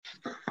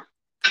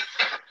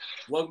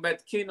Welcome back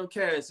to Kingdom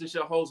Cast. It's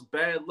your host,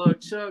 Bad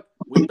Luck Chuck.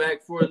 We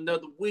back for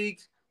another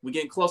week. We're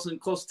getting closer and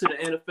closer to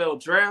the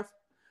NFL draft.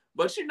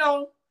 But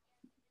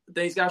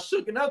things got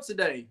shooken up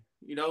today,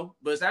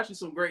 but it's actually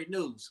some great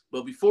news.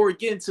 But before we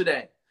get into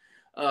that,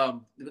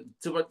 to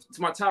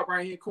my top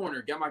right-hand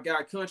corner, got my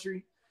guy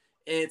Country.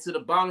 And to the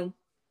bottom,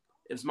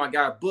 it's my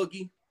guy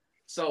Boogie.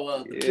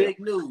 So the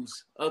big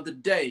news of the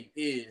day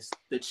is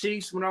the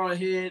Chiefs went on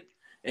ahead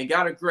and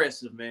got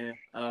aggressive, man.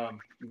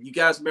 You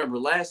guys remember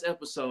last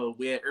episode,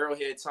 we had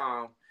Arrowhead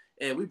Tom,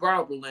 and we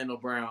brought up Orlando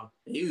Brown.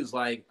 And he was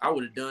like, I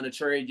would have done a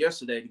trade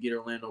yesterday to get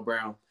Orlando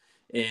Brown.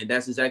 And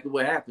that's exactly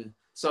what happened.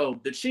 So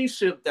the Chiefs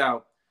shipped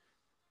out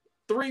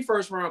 3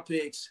 first-round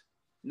picks.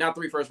 Not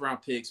 3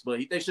 first-round picks, but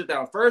they shipped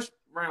out a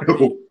first-round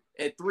pick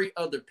and 3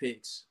 other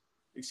picks.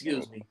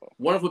 Excuse me.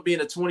 One of them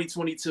being a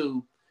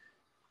 2022.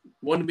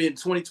 One being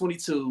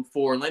 2022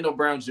 for Orlando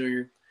Brown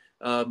Jr.,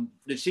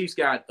 the Chiefs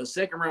got a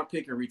 2nd-round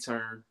pick in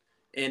return,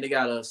 and they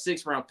got a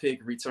 6th-round pick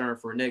in return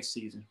for next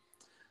season.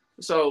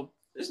 So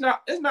it's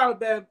not a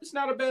bad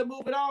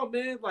move at all,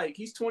 man. Like,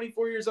 he's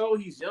 24 years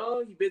old, he's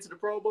young, he's been to the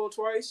Pro Bowl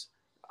twice.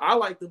 I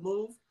like the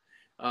move.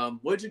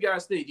 What did you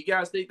guys think? You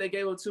guys think they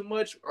gave him too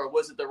much, or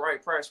was it the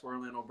right price for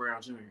Orlando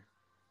Brown Jr.?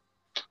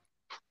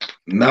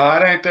 No,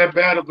 it ain't that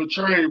bad of a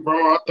trade, bro.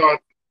 I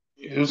thought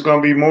it was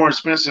gonna be more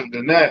expensive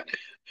than that.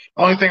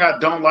 Only thing I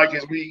don't like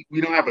is we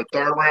don't have a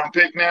 3rd-round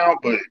pick now,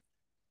 but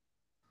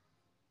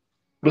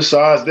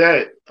besides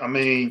that, I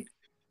mean,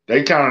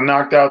 they kind of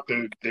knocked out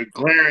the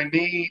glaring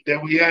need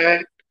that we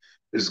had.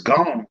 It's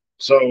gone.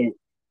 So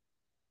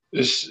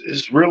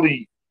it's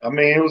really, I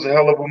mean, it was a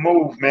hell of a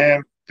move,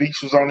 man.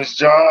 Beach was on his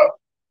job.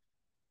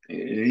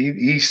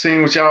 He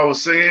seen what y'all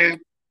was saying,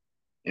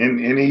 and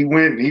he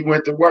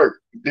went to work,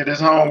 did his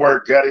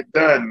homework, got it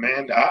done,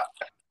 man.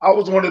 I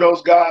was one of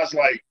those guys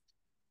like,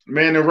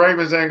 man, the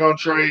Ravens ain't gonna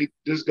trade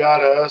this guy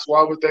to us.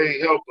 Why would they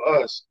help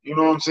us? You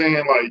know what I'm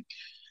saying? Like,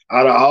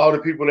 out of all the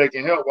people they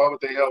can help, why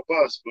would they help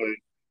us? But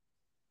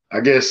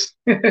I guess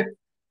I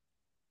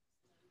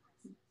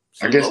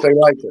guess they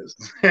like us.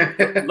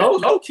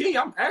 Low key,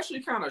 I'm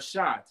actually kind of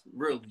shocked,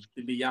 really,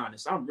 to be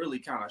honest. I'm really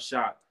kind of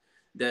shocked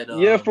that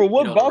for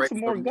what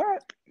Baltimore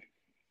got.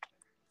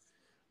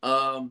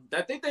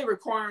 I think they're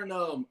requiring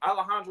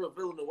Alejandro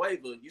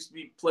Villanueva, used to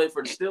be played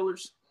for the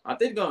Steelers. I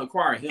think they're gonna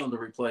require him to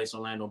replace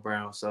Orlando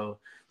Brown. So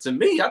to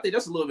me, I think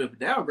that's a little bit of a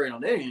downgrade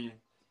on their end.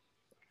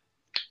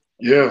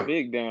 Yeah,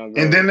 big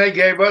downgrade. And then they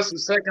gave us a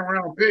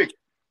 2nd-round pick.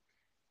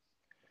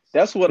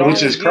 That's what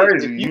which is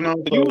crazy.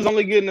 If you was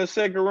only getting a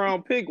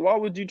 2nd-round pick, why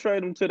would you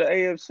trade him to the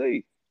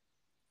AFC?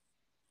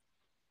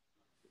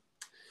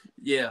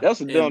 Yeah, that's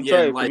a dumb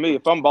trade for me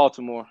if I'm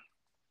Baltimore.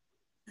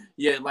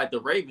 Yeah, like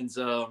the Ravens.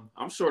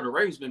 I'm sure the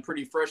Ravens been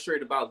pretty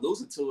frustrated about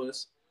losing to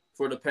us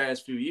for the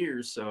past few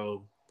years.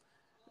 So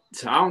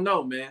I don't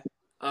know, man.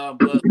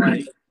 But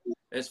like,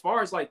 as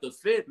far as like the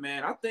fit,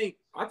 man, I think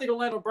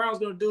Orlando Brown's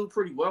gonna do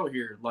pretty well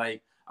here.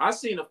 Like, I've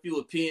seen a few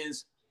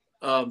opinions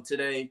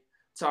today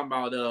talking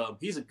about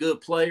he's a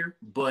good player,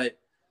 but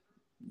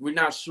we're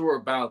not sure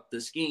about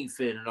the scheme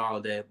fit and all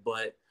of that.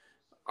 But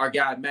our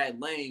guy Matt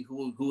Lane,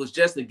 who was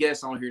just a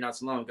guest on here not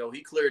so long ago,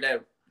 he cleared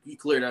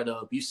that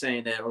up. You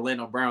saying that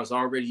Orlando Brown's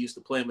already used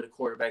to playing with a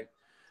quarterback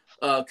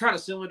kind of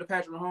similar to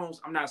Patrick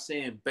Mahomes. I'm not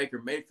saying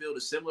Baker Mayfield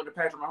is similar to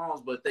Patrick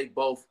Mahomes, but they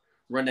both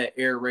run that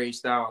air raid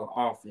style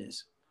of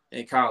offense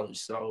in college.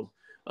 So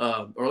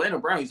Orlando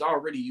Brown, he's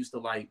already used to,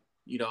 like,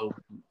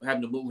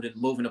 having to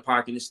move in the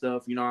pocket and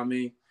stuff. You know what I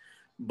mean?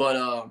 But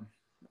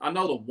I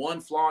know the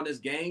one flaw in this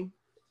game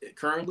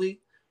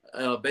currently,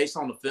 based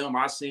on the film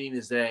I've seen,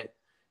 is that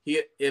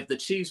if the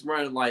Chiefs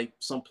run like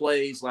some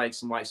plays, like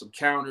some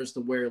counters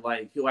to where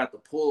like he'll have to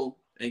pull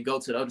and go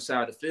to the other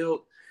side of the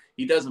field,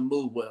 he doesn't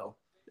move well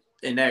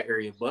in that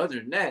area. But other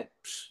than that,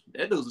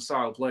 that dude's a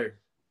solid player.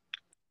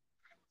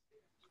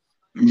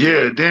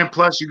 Yeah, then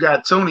plus you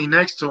got Tony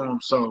next to him,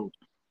 so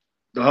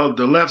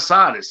the left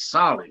side is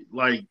solid.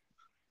 Like,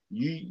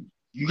 you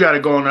got to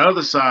go on the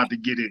other side to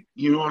get it.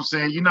 You know what I'm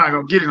saying? You're not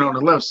gonna get it on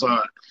the left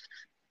side.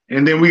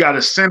 And then we got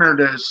a center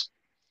that's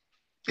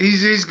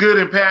he's good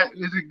in pass.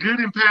 Is it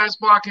good in pass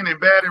blocking and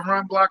bad in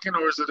run blocking,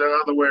 or is it the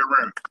other way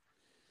around?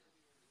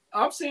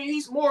 I'm saying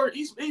he's more.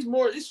 His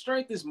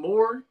strength is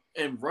more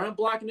in run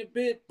blocking a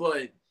bit,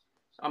 but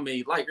I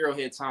mean, like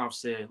Arrowhead Tom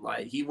said,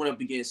 like he went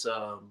up against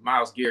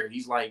Myles Garrett.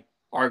 He's like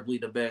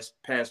arguably the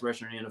best pass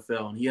rusher in the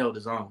NFL, and he held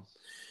his own.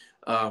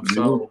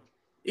 So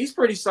he's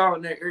pretty solid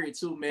in that area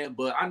too, man.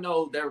 But I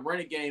know that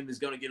running game is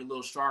going to get a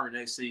little stronger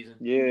next season.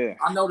 Yeah,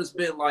 I know there's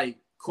been like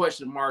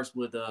question marks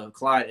with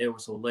Clyde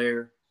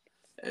Edwards-Helaire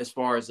as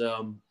far as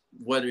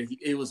whether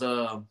it was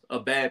a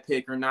bad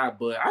pick or not.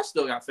 But I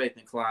still got faith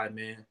in Clyde,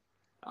 man.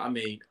 I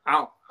mean,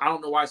 I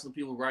don't know why some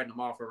people writing him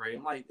off already.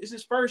 I'm like, it's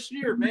his first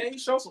year, man. He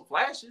showed some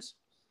flashes.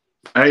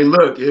 Hey,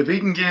 look, if he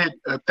can get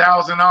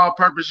 1,000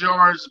 all-purpose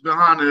yards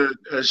behind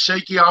a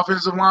shaky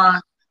offensive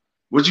line,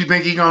 what you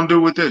think he gonna do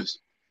with this?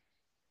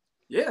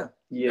 Yeah,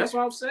 that's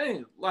what I'm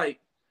saying. Like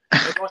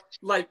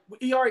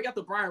he already got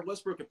the Brian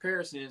Westbrook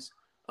comparisons,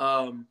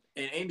 and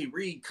Andy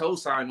Reid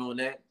co-signed on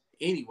that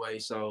anyway.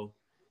 So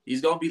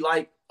He's gonna be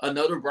like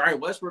another Brian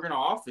Westbrook in the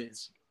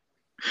offense.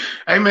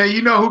 Hey man,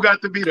 you know who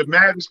got to be the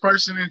maddest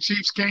person in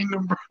Chiefs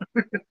Kingdom, bro?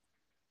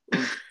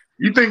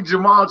 You think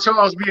Jamal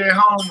Charles be at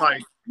home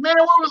like, man,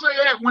 what was I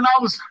at when I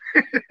was?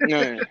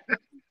 Man.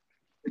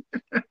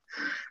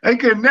 They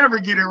could never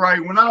get it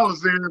right when I was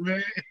there,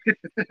 man.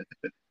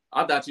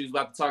 I thought you was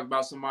about to talk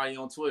about somebody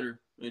on Twitter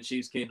in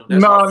Chiefs Kingdom.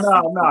 No. I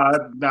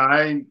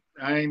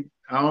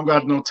don't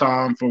got no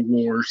time for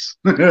wars.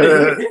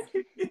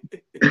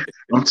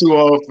 I'm too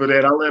old for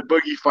that. I let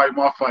Boogie fight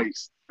my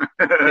fights.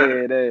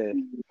 Yeah,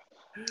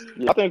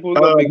 I think we're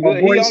gonna be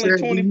good. He only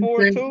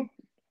 24 too.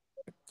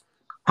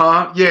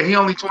 Huh? Yeah, he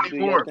only Do you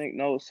 24. think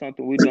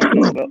something we don't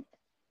know about?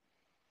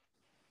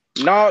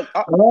 No,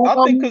 I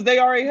think because they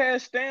already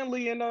had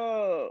Stanley and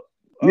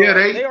yeah,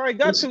 they already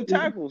got 2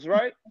 tackles,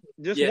 right?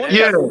 Just one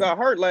Yeah. tackle got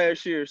hurt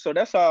last year, so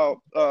that's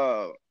how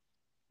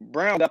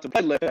Brown got to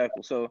play left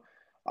tackle. So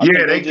I think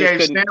they just gave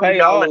couldn't Stanley pay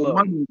all all that of them.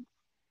 money.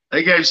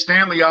 They gave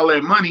Stanley all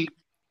that money,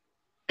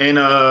 and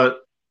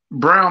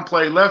Brown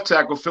played left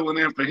tackle, filling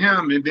in for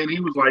him, and then he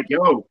was like,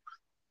 "Yo,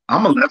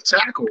 I'm a left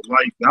tackle.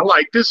 Like I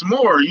like this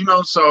more, you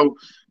know." So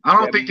I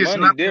don't That think it's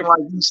money nothing different.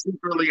 like he's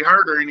secretly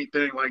hurt or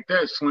anything like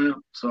that,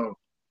 Slim. So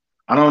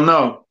I don't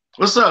know.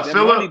 What's up, That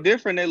Phillip? money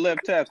different than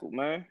left tackle,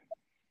 man.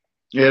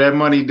 Yeah, that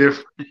money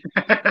different.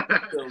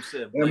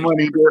 That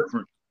money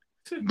different.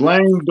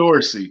 Blame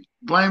Dorsey.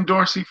 Blame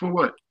Dorsey for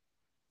what?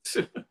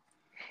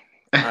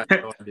 I have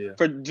no idea.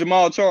 For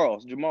Jamal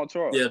Charles. Jamal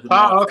Charles. Yeah.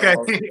 Oh, okay.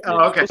 Charles.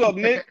 Oh, okay. What's up,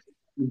 Nick?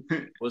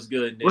 What's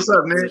good, Nick? What's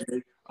up,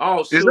 Nick?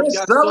 Oh, Is shoot, that we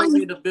got Sully?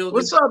 Sully in the building.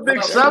 What's up, Big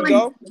What There we Sully?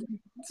 go.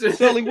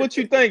 Sully, what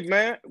you think,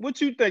 man? What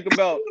you think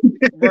about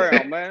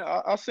Brown, man?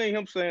 I seen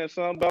him saying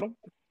something about him.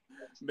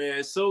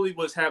 Man, Sully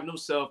was having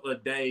himself a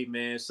day,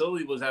 man.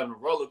 Sully was having a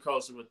roller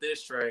coaster with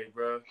this trade,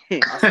 bro. Oh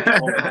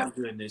my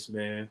goodness,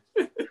 man.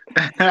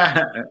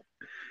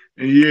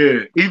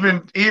 Yeah.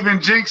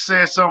 Even Jinx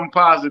said something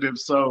positive,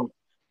 so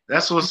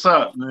that's what's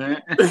up,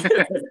 man.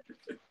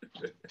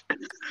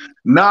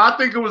 No, I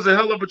think it was a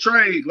hell of a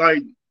trade.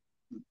 Like,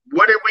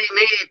 what did we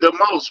need the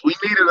most? We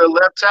needed a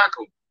left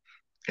tackle.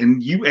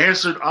 And you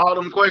answered all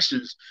them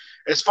questions.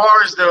 As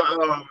far as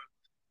the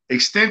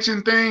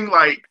extension thing,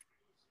 like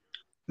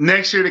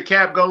next year the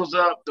cap goes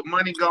up, the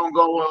money gonna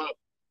go up.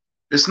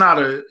 It's not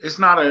a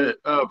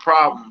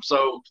problem.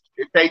 So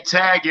if they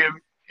tag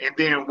him and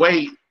then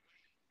wait,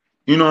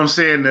 you know what I'm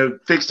saying, to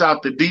fix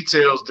out the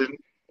details, then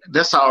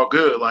that's all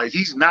good. Like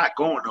he's not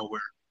going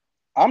nowhere.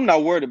 I'm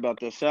not worried about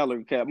the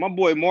salary cap. My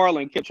boy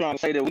Marlon kept trying to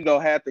say that we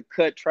gonna have to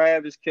cut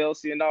Travis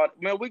Kelce and all.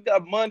 Man, we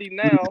got money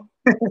now.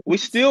 We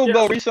still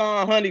go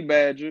re-sign Honey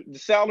Badger. The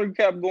salary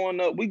cap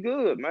going up. We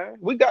good, man.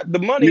 We got the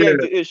money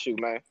ain't the issue,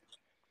 man.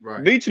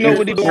 Right. Beach know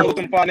what he doing with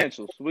them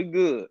financials. We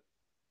good.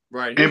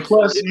 Right. And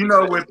plus, you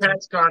know, with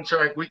Pat's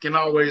contract, we can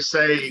always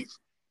save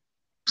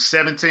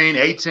 17,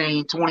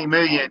 18, 20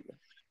 million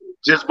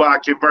just by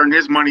converting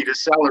his money to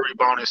salary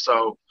bonus.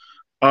 So,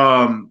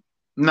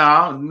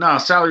 no,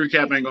 salary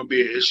cap ain't gonna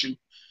be an issue.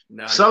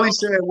 Sully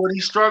said what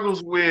he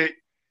struggles with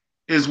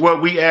is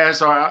what we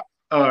ask our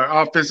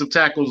offensive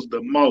tackles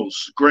the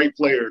most. Great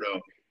player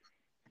though.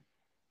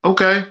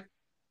 Okay,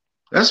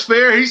 that's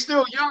fair. He's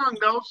still young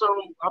though, so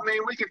I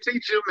mean we can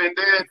teach him. And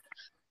then,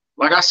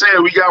 like I said,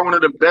 we got one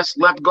of the best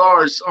left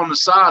guards on the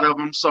side of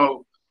him,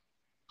 so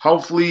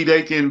hopefully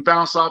they can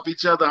bounce off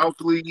each other.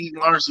 Hopefully he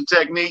can learn some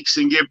techniques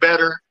and get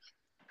better.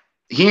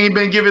 He ain't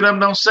been giving up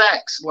no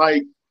sacks.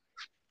 Like,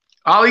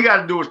 all he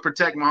got to do is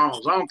protect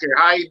Mahomes. I don't care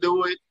how he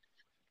do it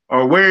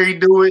or where he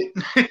do it.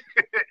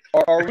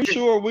 Are we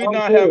sure we're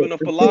not having a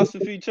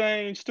philosophy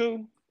change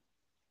too?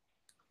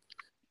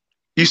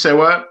 You say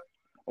what?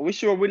 Are we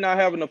sure we're not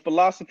having a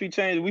philosophy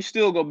change? We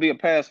still gonna be a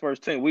pass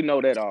first team. We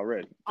know that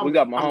already. We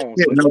got Mahomes.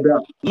 Yeah, no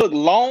doubt. Look,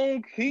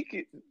 Long,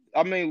 we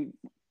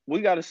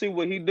got to see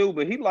what he do,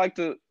 but he like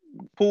to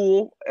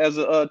pull as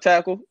a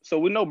tackle. So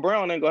we know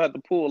Brown ain't gonna have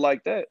to pull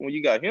like that when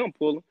you got him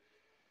pulling.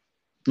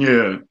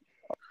 Yeah.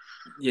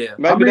 Yeah.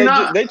 Maybe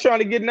they trying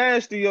to get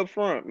nasty up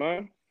front,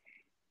 man.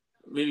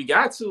 Maybe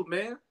got to,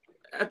 man.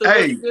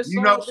 Hey,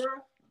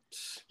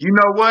 you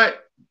know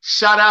what?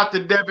 Shout out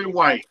to Devin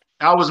White.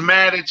 I was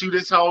mad at you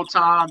this whole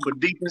time, but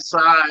deep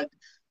inside,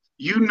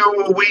 you knew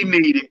what we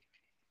needed.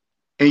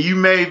 And you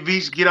made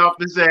Veach get off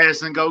his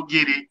ass and go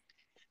get it.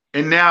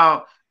 And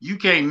now you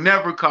can't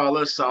never call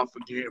us off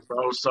again,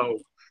 bro. So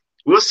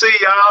we'll see,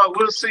 y'all.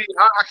 We'll see.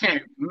 I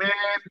can't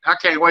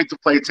wait to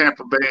play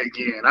Tampa Bay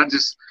again.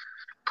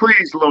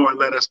 Please, Lord,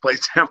 let us play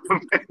Tampa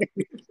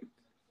Bay.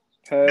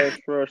 Pass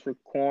rusher,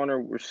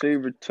 corner,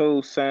 receiver,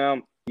 too,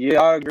 Sam.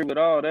 Yeah, I agree with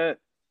all that.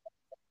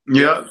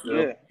 Yeah.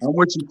 I'm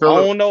with you, Phillip.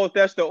 I don't know if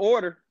that's the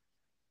order.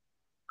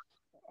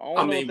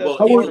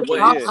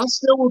 I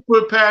still would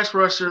put pass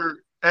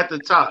rusher at the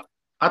top.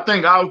 I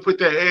think I would put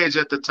that edge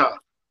at the top.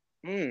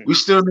 We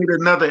still need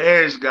another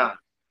edge guy.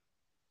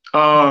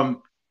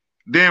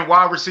 Then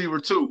wide receiver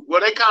 2.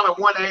 Well, they kind of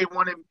 1A,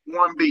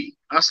 1B.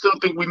 I still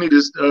think we need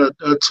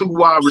a 2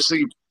 wide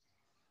receiver.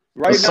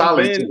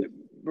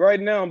 Right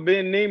now,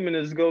 Ben Neiman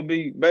is going to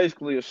be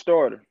basically a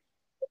starter.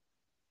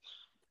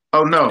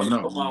 Oh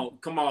no.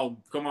 Come on,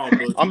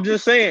 Boogie. I'm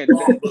just saying.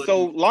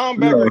 So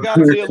linebacker got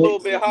to be a little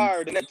bit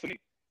higher than that to me.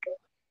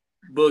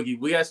 Boogie,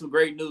 we got some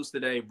great news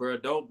today, bro.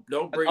 Don't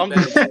bring I'm back.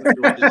 just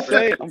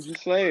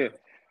saying.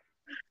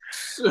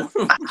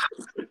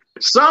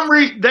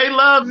 They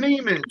love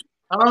Neiman.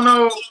 I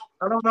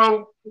don't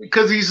know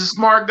because he's a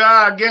smart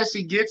guy. I guess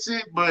he gets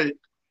it, but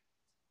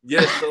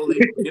yes, Sully,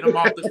 get him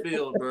off the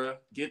field, bro.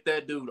 Get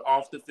that dude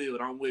off the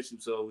field. I'm with you,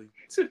 Sully.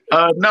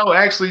 No,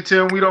 actually,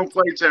 Tim, we don't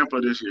play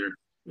Tampa this year.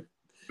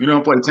 We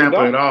don't play Tampa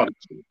at all.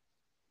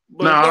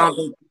 But no, I don't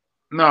think.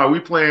 No, we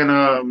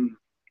playing.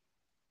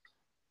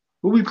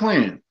 Who we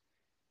playing?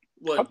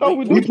 What? I thought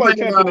we play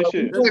Tampa this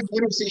year. We play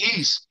NFC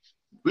East.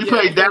 We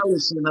played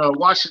Dallas and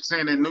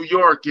Washington and New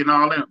York and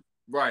all them.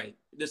 Right.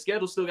 The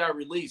schedule still got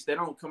released. They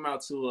don't come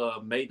out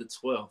till May the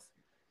 12th.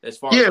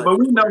 But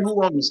we know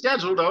who on the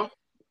schedule though.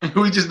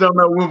 We just don't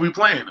know when we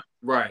playing them.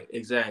 Right.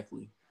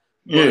 Exactly.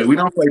 Yeah, we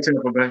don't play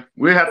Tampa Bay.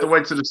 We have to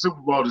wait till the Super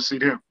Bowl to see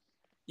them.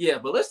 Yeah,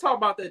 but let's talk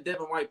about that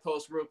Devin White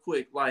post real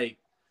quick. Like,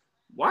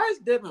 why is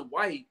Devin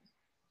White?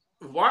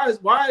 Why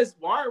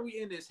are we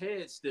in his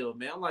head still,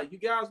 man? Like, you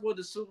guys won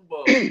the Super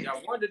Bowl.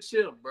 Y'all won the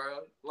chip, bro.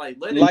 Like,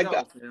 let it go,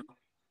 man.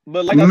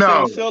 But like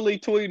I said, Sully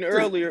tweeting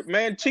earlier,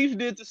 man, Chiefs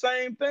did the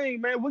same thing,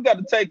 man. We got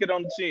to take it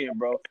on the chin,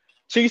 bro.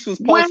 Chiefs was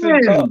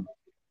posting up.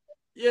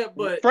 Yeah,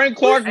 but Frank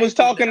Clark was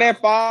talking that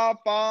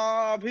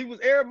 5-5.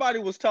 Everybody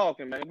was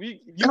talking, man.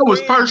 That was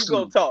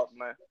personal. You gonna talk,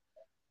 man.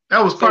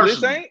 That was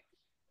personal.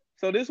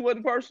 So this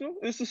wasn't personal.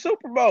 It's the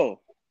Super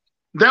Bowl.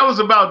 That was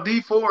about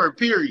D Ford,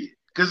 period.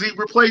 Because he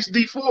replaced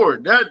D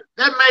Ford. That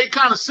made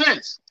kind of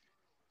sense.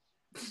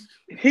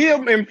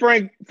 Him and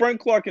Frank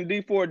Clark and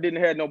D Ford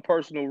didn't have no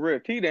personal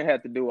rift. He didn't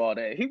have to do all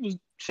that. He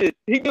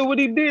did what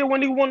he did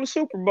when he won the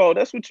Super Bowl.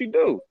 That's what you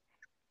do.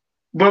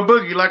 But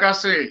Boogie, like I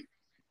said,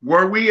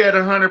 were we at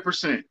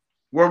 100%?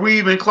 Were we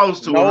even close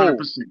to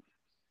 100%?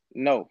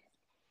 No.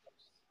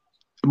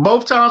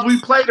 Both times we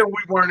played them,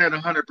 we weren't at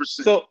 100%.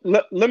 So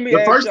let me.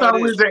 The first time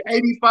we was at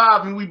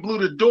 85 and we blew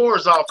the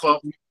doors off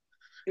of them.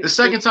 The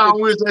second time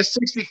we was at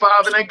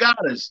 65 and they got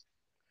us.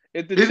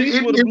 If the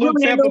Chiefs would have blew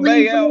Tampa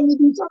Bay out,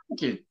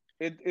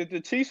 if the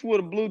Chiefs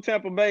would have blew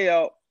Tampa Bay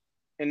out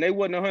and they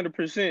wasn't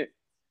 100%,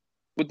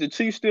 would the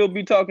Chiefs still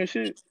be talking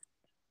shit?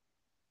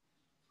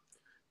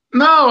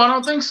 No, I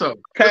don't think so.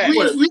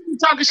 We be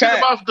talking shit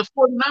about the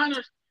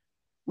 49ers.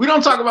 We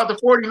don't talk about the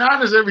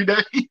 49ers every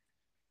day.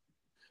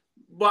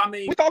 But I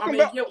mean, but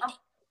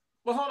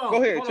hold on.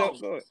 Go ahead.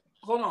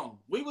 Hold on.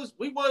 They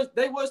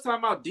was talking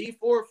about D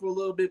Ford for a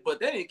little bit, but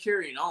they didn't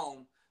carry it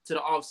on to the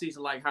offseason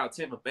like how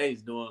Tampa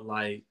Bay's doing.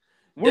 Like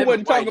we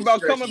wasn't talking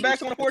about coming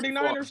back on the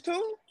 49ers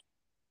too.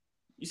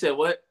 You said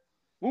what?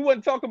 We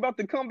wasn't talking about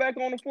the comeback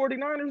on the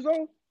 49ers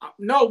though.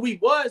 No, we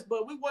was,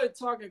 but we wasn't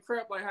talking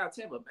crap like how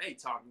Tampa Bay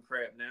talking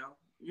crap now.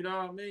 You know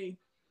what I mean?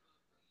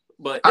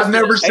 But I've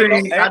never seen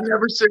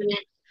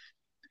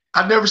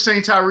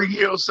Tyreek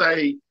Hill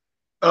say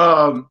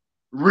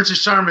Richard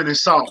Sherman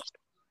is soft.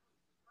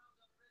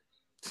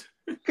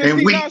 Because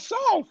he's not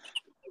soft.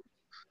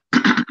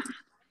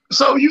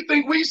 So you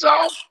think we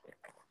soft?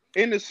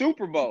 In the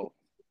Super Bowl.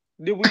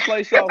 Did we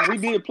play soft? We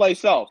did play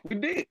soft. We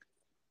did.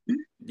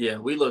 Yeah,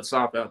 we look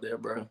soft out there,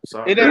 bro.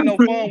 Sorry. It ain't no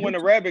fun when the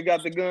rabbit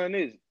got the gun,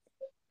 is it?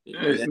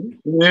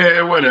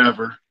 Yeah,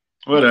 whatever.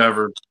 But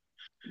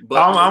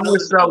I'm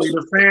with Sully.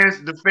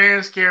 The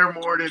fans care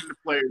more than the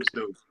players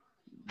do.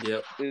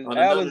 Yep. Is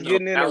Alex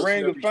getting in the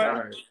ring of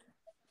fire?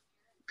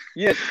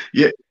 Yes.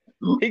 Yeah.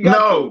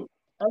 No.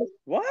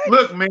 What?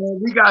 Look, man,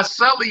 we got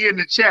Sully in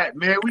the chat,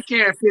 man. We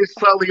can't piss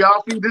Sully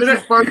off. This is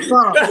the first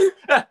time.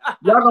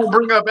 Y'all gonna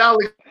bring up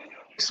Alex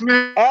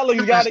Smith.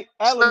 Alex got it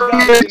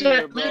in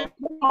there, bro.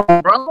 Come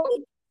on, bro.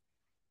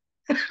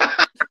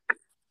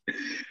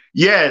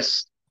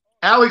 Yes.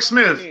 Alex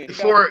Smith,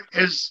 for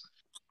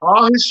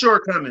all his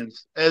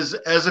shortcomings as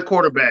a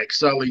quarterback,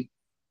 Sully.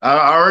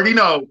 I already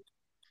know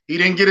he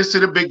didn't get us to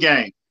the big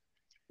game.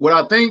 What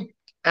I think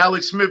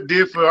Alex Smith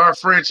did for our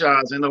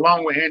franchise, and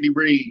along with Andy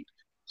Reid,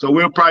 so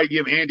we'll probably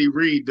give Andy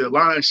Reid the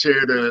lion's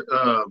share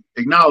the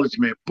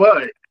acknowledgement,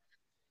 but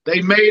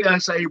they made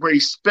us a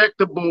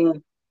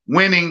respectable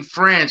winning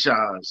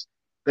franchise.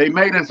 They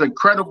made us a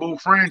credible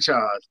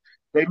franchise.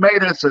 They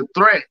made us a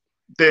threat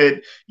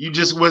that you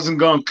just wasn't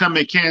going to come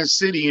in Kansas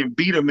City and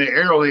beat them at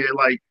Arrowhead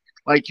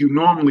like you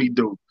normally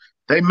do.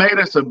 They made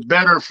us a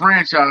better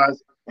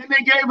franchise, and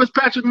they gave us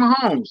Patrick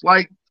Mahomes.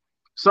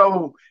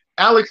 So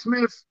Alex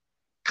Smith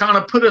kind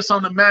of put us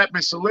on the map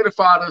and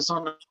solidified us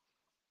on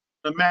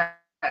the map.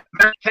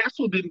 Matt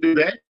Castle didn't do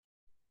that.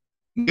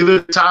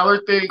 Neither Tyler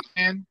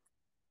Thigpen,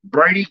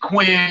 Brady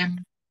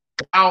Quinn,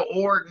 Kyle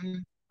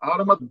Orton, all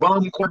them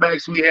bum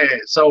quarterbacks we had.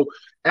 So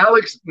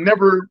Alex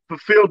never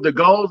fulfilled the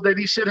goals that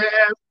he should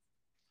have.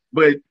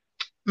 But,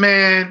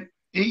 man,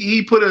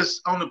 he put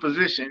us on the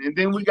position. And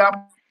then we got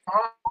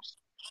Mahomes.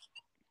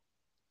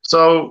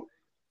 So,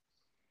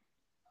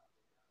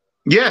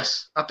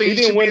 yes, I think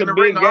he should win the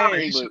big game.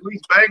 He should at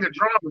least bang a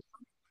drum.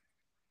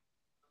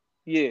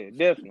 Yeah,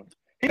 definitely.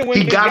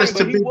 He got us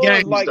to big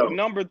games, like though.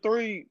 Number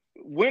 3.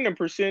 winning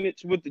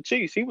percentage with the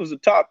Chiefs. He was the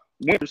top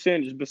win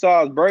percentage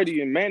besides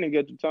Brady and Manning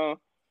at the time.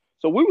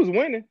 So we was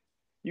winning.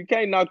 You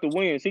can't knock the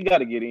wins. He got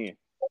to get in.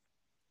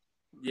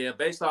 Yeah,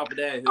 based off of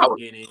that, he'll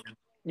get in.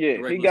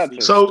 Yeah, he got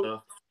to.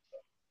 So,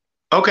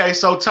 okay,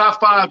 so top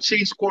 5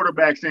 Chiefs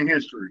quarterbacks in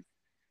history.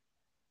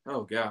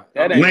 Oh God,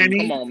 that ain't.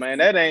 Lenny. Come on, man,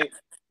 that ain't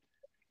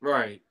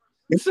right.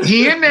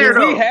 He in there Do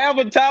though. we have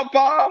a top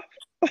 5?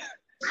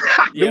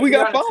 Yeah, we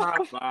got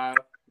top 5.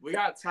 We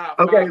got top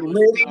 5. Okay, but,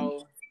 Lenny. you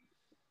know,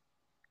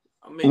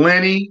 I mean,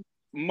 Lenny,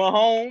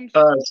 Mahomes,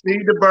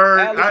 Steve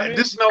DeBerg. Alex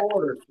This is no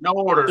order. No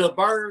order.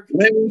 DeBerg,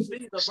 Lenny,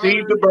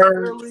 Steve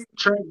DeBerg, really,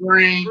 Trent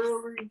Green,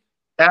 really?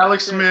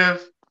 Alex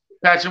Smith,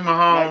 Patrick Matt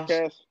Mahomes,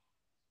 Castle.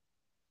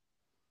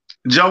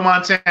 Joe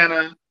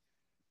Montana,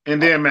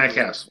 and then Matt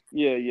Castle.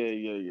 Yeah.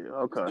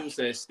 Okay. You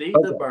said Steve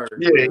DeBerg.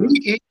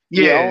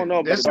 Yeah, I don't know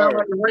about that the sounds bird.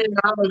 like a ring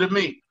honor to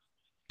me.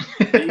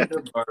 Steve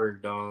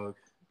DeBerg, dog.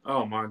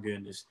 Oh my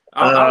goodness.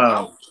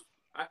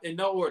 In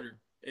no order.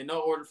 In no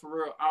order for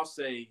real. I'll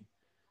say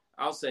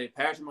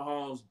Patrick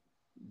Mahomes,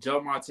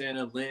 Joe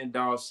Montana, Lynn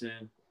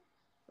Dawson,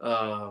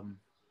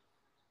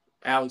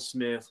 Alex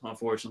Smith,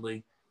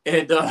 unfortunately,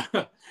 and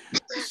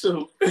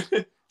so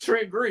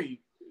Trent Green.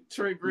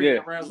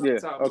 Around the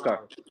top. Okay.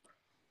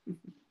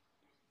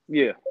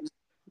 Yeah,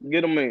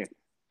 get him in.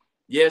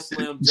 Yes,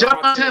 Slim. Joe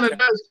Montana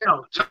does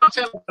count. Joe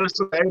Montana does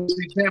the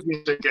AFC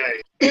Championship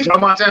game. Joe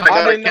Montana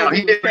got to count.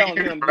 He did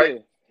him, right?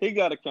 Yeah. He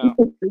got to count.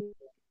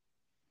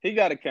 He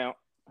got to count.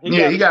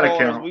 He got to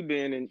count. We've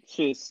been in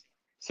since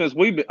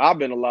I've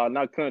been alive,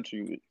 not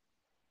country.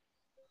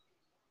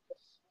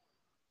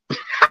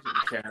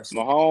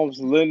 Mahomes,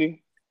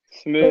 Lenny,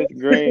 Smith,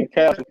 Green,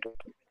 Castle.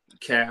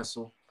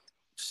 Castle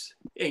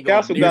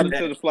got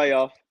into the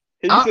playoffs.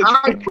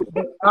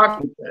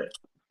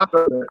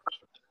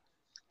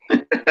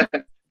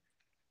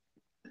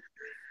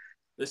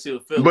 Let's see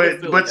what Phil.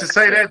 But to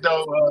say that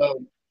though,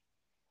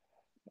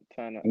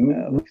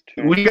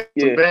 we got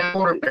some bad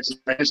quarterbacks.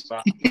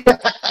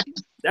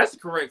 That's the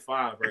correct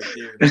 5 right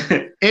there.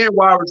 And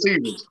wide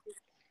receivers.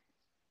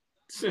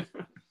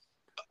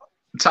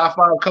 Top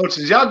 5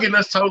 coaches. Y'all getting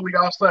us totally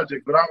off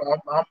subject, but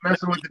I'm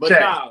messing with the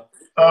chat.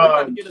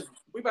 Nah,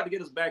 we about to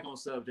get us back on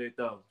subject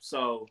though.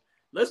 So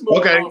let's move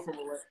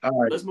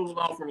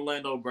on from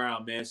Orlando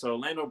Brown, man. So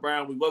Orlando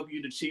Brown, we welcome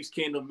you to Chiefs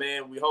Kingdom,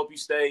 man. We hope you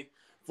stay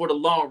for the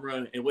long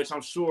run, in which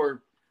I'm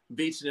sure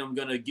beating them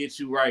gonna get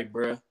you right,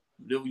 bro.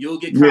 You'll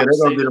get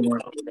compensated.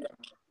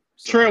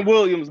 Trent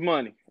Williams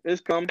money.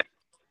 It's coming.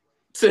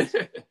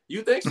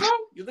 You think so?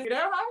 You think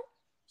that high?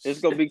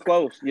 It's gonna be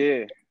close.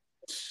 Yeah.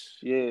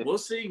 We'll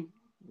see,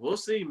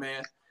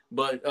 man.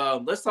 But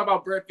let's talk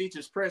about Brett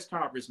Veach's press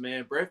conference,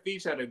 man. Brett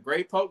Veach had a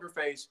great poker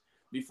face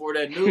before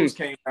that news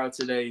came out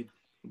today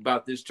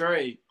about this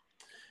trade.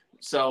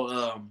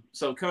 So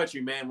country,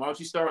 man, why don't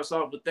you start us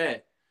off with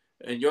that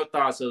and your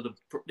thoughts of the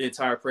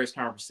entire press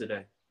conference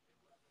today?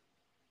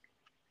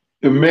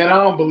 Man,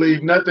 I don't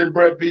believe nothing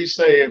Brett Veach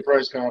say in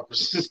press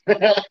conferences.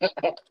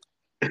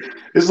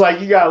 It's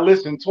like you gotta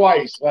listen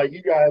twice. Like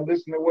you gotta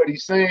listen to what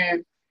he's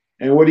saying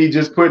and what he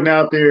just putting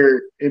out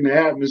there in the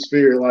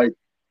atmosphere. Like,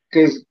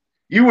 because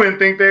you wouldn't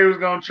think they was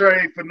gonna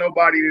trade for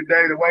nobody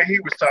today the way he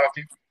was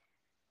talking.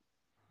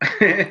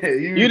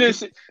 You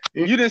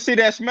didn't see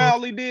that smile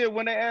he did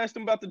when they asked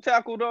him about the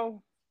tackle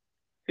though.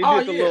 He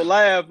did the little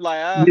laugh, like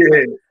I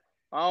don't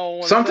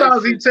want.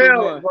 Sometimes he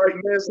tells, like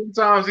man.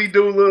 Sometimes he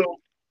do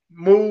little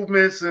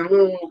movements and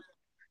little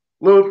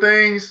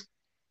things.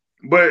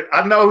 But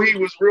I know he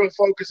was real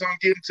focused on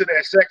getting to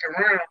that second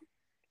round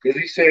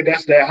because he said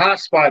that's that hot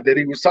spot that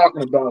he was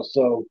talking about.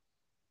 So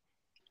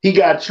he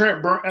got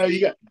Trent Brown.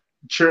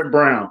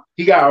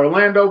 He got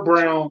Orlando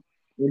Brown,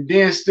 and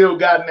then still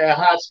got in that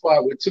hot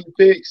spot with 2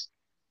 picks.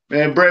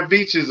 Man, Brett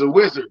Veach is a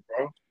wizard,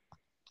 bro.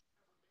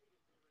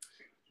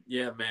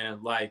 Yeah,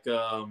 man. Like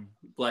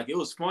it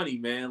was funny,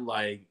 man.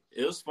 Like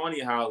it was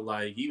funny how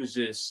like he was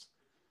just.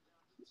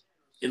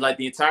 Like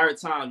the entire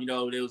time, you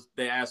know,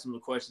 they asked him the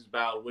questions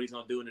about what he's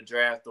gonna do in the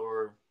draft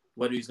or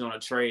what he's gonna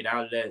trade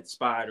out of that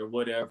spot or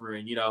whatever,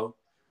 and you know,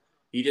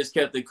 he just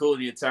kept it cool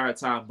the entire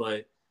time.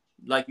 But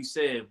like you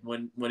said,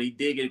 when he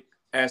did get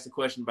asked the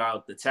question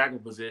about the tackle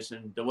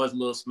position, there was a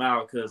little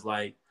smile because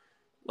like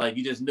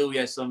you just knew he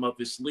had something up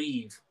his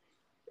sleeve.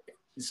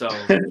 So,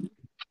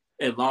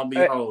 and long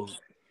behold,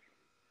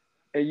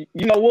 and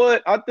you know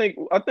what? I think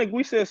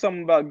we said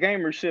something about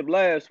gamership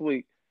last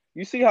week.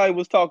 You see how he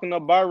was talking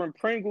up Byron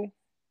Pringle?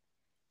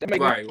 We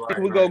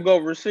go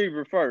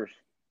receiver first.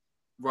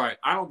 Right.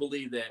 I don't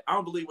believe that. I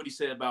don't believe what he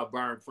said about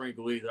Byron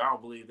Pringle either. I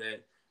don't believe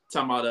that.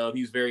 Talking about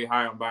he's very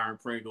high on Byron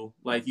Pringle,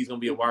 like he's gonna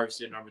be a wide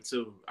receiver number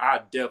 2. I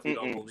definitely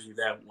don't believe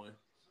that one.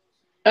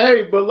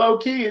 Hey, but low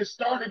key, it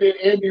started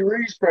at Andy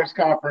Reid's press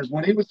conference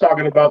when he was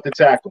talking about the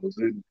tackles,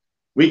 and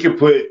we could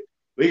put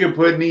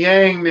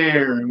Niang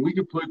there, and we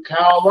could put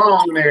Kyle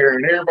Long there,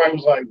 and everybody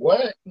was like,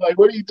 "What? Like,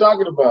 what are you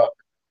talking about?"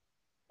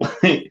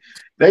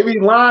 They be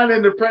lying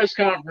in the press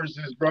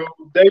conferences, bro.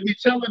 They be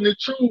telling the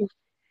truth,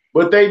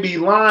 but they be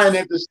lying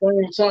at the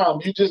same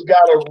time. You just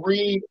gotta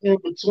read in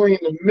between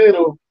the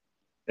middle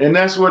and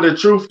that's what the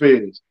truth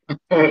is.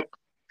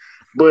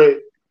 But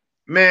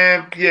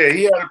man, yeah,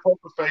 he had a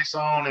poker face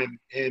on,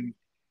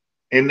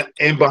 and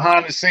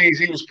behind the scenes,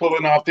 he was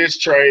pulling off this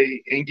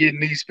trade and getting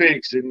these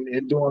picks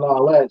and doing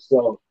all that.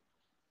 So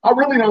I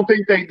really don't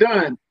think they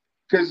done,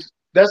 because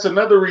that's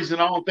another reason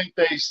I don't think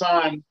they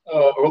signed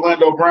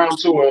Orlando Brown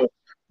to a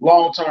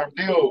long-term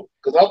deal,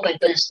 because I think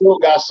they still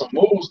got some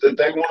moves that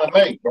they want to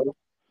make, bro.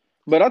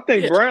 But I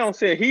think Brown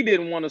said he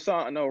didn't want to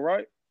sign, no,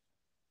 right?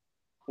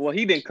 Well,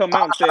 he didn't come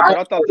out and say it, but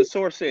I thought the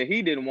source said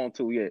he didn't want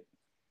to yet.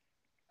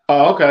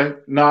 Oh, okay.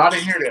 No, I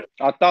didn't hear that.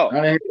 I thought.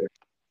 I didn't hear that.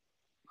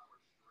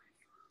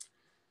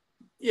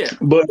 Yeah.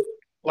 But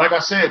like I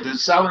said, the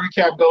salary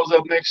cap goes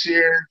up next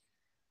year.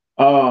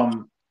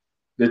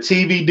 The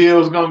TV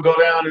deal is gonna go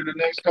down in the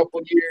next couple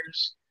of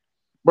years.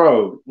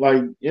 Bro,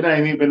 like it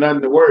ain't even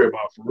nothing to worry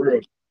about for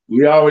real.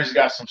 We always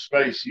got some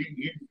space.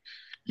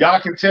 Y'all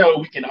can tell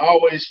we can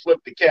always flip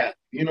the cap.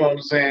 You know what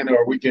I'm saying?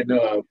 Or we can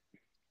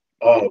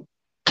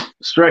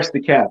stretch the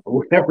cap, or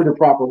whatever the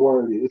proper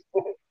word is.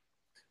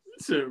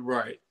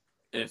 Right.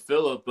 And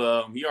Philip,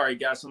 he already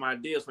got some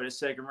ideas for the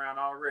second round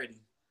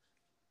already.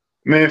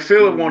 Man,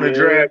 Philip want to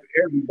draft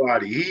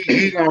everybody.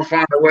 He gonna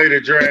find a way to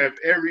draft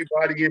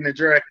everybody in the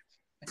draft.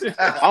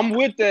 I'm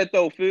with that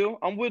though, Phil.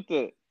 I'm with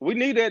that. We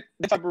need that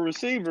type of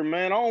receiver,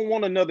 man. I don't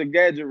want another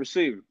gadget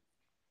receiver.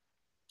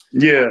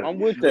 Yeah, I'm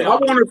with that. I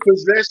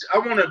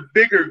want a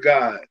bigger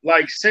guy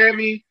like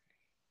Sammy.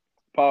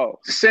 Paul.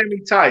 Sammy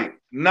type,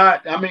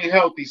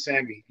 healthy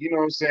Sammy. You know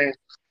what I'm saying?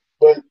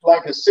 But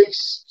like a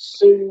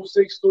 6'2",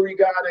 6'3"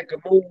 guy that can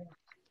move.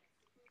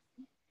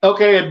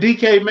 Okay, a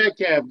DK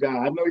Metcalf guy.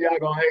 I know y'all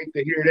gonna hate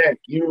to hear that.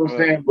 You know what I'm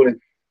saying? But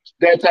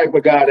that type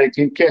of guy that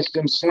can catch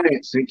them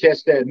slants and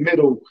catch that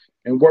middle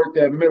and work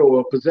that middle,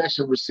 a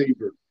possession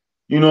receiver.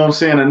 You know what I'm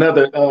saying?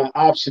 Another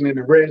option in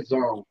the red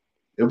zone.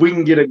 If we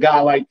can get a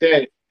guy like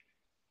that.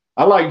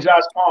 I like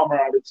Josh Palmer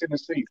out of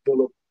Tennessee,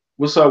 Philip.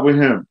 What's up with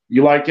him?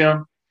 You like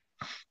him?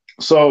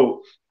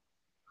 So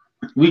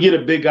we get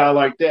a big guy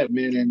like that,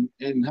 man.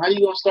 And how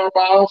you gonna start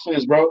by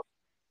offense, bro?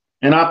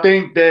 And I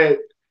think that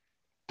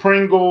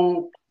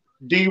Pringle,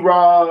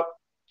 D-Rob,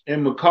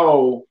 and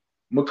McCole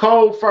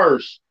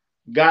first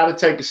got to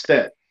take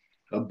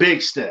a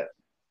big step.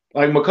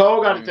 Like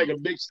McCole got to take a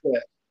big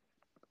step.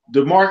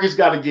 DeMarcus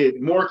got to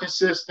get more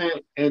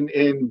consistent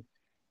and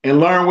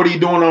learn what he's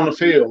doing on the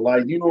field.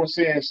 Like, you know what I'm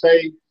saying?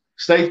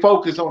 Stay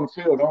focused on the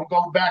field. Don't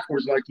go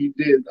backwards like you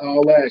did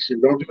all last year.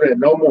 Don't do that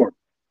no more.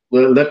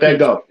 Let that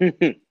go.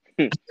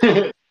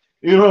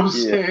 You know what I'm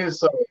saying?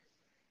 So,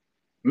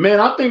 man,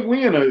 I think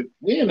we in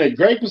a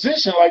great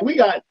position. Like, we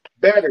got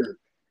better.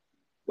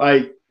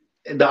 Like,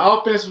 the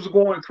offense was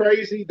going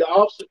crazy. The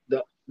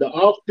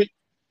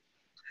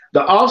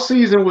off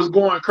season was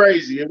going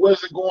crazy. It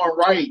wasn't going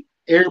right.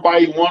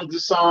 Everybody wanted to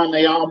sign.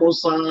 They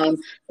almost signed.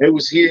 It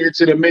was here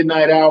to the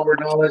midnight hour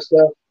and all that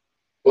stuff.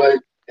 But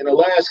in the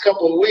last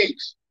couple of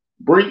weeks,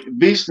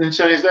 Beaston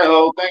changed that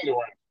whole thing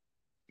around.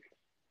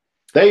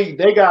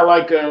 They got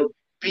like a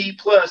B+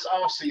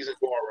 off season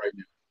going right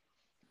now.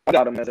 I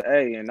got them as an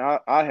A, and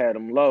I had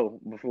them low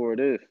before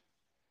this.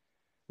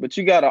 But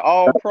you got an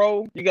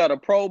All-Pro, you got a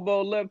Pro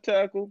Bowl left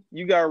tackle,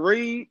 you got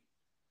Reed.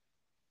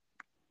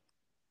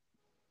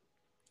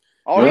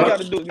 All you got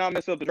to do is not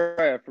mess up the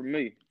draft for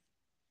me.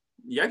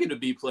 Yeah, I get a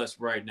B+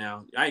 right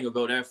now. I ain't gonna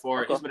go that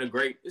far.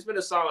 Okay. It's been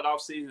a solid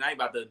offseason. I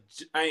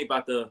ain't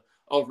about to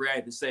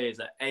overreact to say it's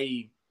an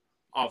A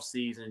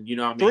offseason. You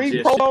know what I mean?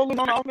 3 Pro Bowlers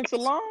on the offensive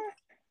line.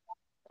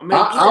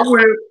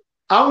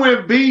 I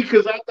went B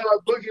because I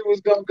thought Boogie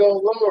was gonna go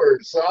lower,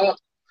 so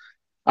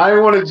I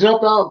didn't want to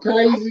jump out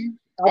crazy.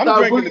 I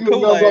thought Boogie was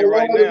gonna go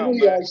right lower now, than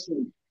me. man.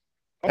 Actually,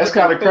 that's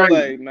kind of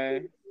crazy,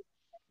 man.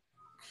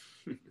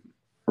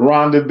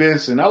 Rhonda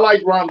Benson. I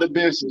like Rhonda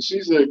Benson.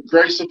 She's a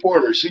great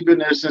supporter. She's been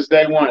there since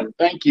day one.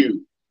 Thank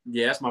you.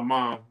 Yeah, that's my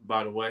mom,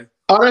 by the way.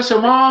 Oh, that's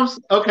your mom's?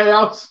 Okay,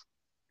 I was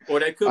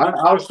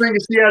thinking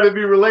she had to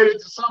be related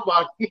to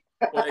somebody.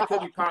 Or they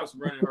could be Pops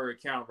running her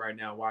account right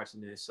now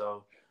watching this.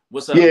 So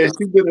what's up? Yeah,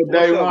 she's been a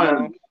day one.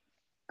 Mom?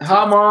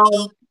 Hi, Mom.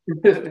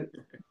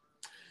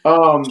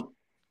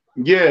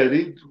 Yeah,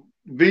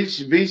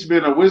 Veach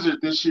been a wizard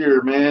this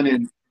year,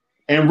 man.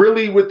 And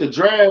really with the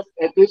draft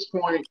at this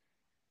point,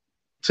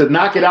 to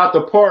knock it out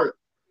the park,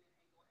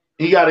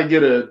 he got to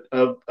get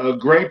a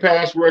great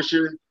pass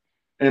rusher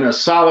and a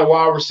solid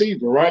wide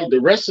receiver, right? The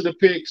rest of the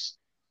picks,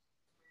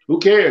 who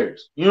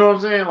cares? You know what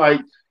I'm saying?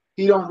 Like,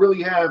 he don't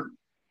really have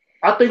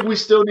 – I think we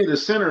still need a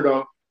center,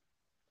 though.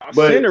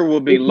 Center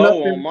will be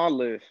low on my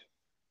list.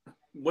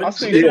 I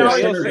think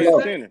somebody else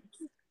said center.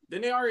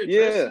 Didn't they already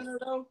address center,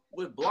 though,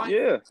 with Blank?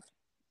 Yeah.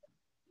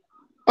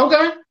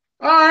 Okay.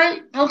 All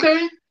right.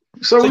 Okay.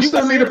 So we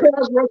still need a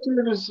pass rusher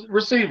and a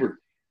receiver.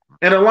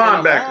 And a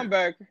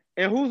linebacker.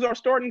 And who's our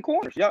starting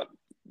corners? Y'all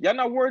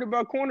not worried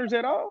about corners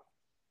at all?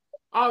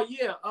 Oh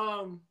yeah.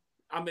 I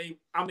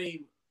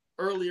mean,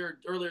 earlier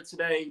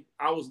today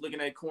I was looking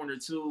at corner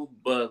too,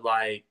 but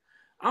like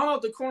I don't know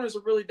if the corners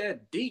are really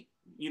that deep,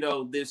 you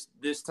know, this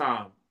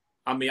time.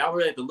 I mean, I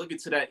would have to look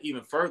into that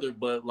even further,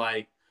 but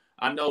like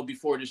I know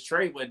before this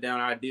trade went down,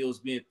 our deal was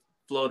being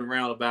floating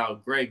around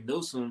about Greg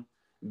Newsome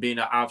being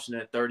an option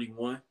at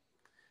 31.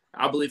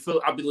 I believe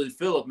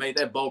Philip made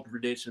that bold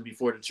prediction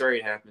before the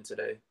trade happened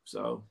today.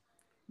 So,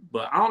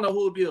 but I don't know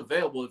who would be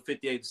available at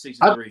 58 to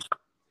 63.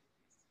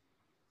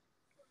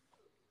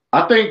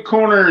 I think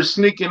corner is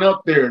sneaking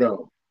up there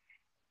though.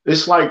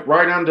 It's like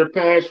right under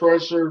pass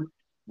rusher,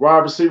 wide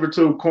receiver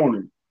 2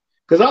 corner.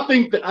 Because I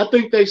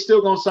think they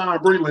still gonna sign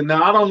Breland.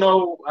 Now I don't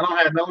know. I don't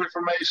have no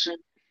information.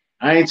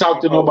 I ain't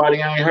talked to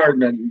nobody. I ain't heard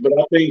nothing. But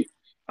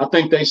I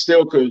think they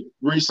still could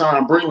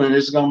re-sign Breland.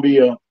 It's gonna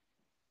be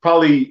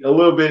probably a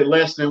little bit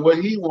less than what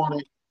he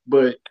wanted,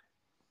 but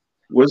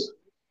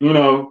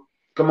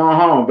come on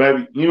home,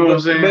 baby. You know what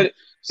I'm saying? But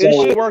it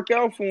should work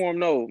out for him,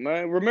 though,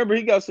 man. Remember,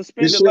 he got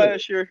suspended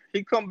last year.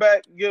 He come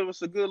back, give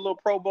us a good little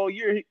Pro Bowl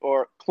year,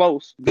 or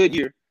close, good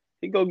year.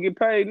 He gonna get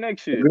paid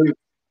next year.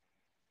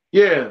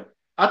 Yeah,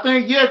 I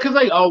think because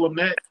they owe him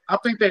that. I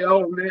think they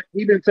owe him that.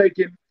 He been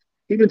taking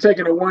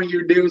a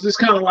 1-year deals. It's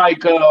kind of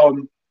like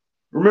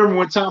remember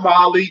when Tom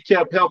Ali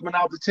kept helping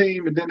out the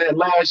team, and then that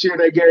last year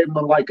they gave him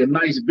a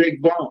nice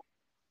big bump.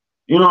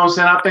 You know what I'm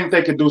saying? I think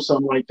they could do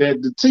something like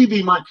that. The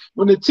TV money,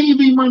 when the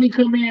TV money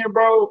come in,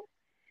 bro,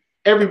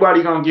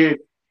 everybody gonna get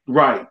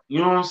right. You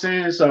know what I'm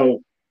saying?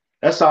 So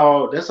that's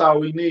all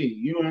we need.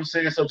 You know what I'm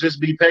saying? So just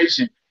be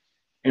patient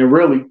and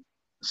really.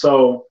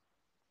 So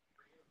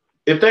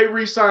if they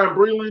re-sign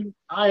Breland,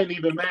 I ain't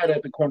even mad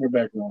at the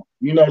cornerback room.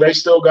 You know, they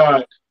still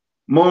got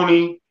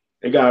Mooney,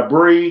 they got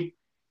Bree,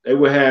 they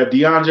would have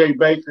DeAndre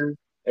Baker,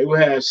 they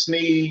would have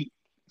Snead,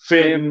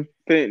 Fenton.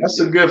 That's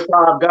a good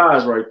 5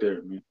 guys right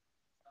there, man.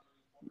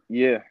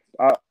 Yeah,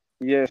 I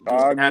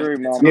agree,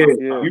 Mama. Yeah,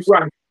 you're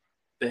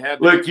right.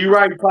 Look, you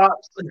right,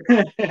 Pops.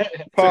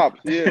 Pops,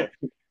 yeah.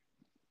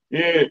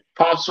 Yeah,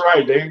 Pops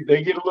right.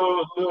 They get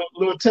a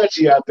little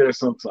touchy out there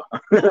sometimes.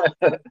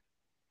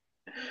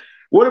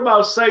 What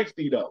about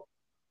safety though?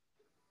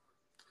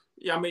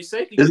 Yeah, I mean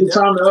safety. Is it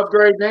time to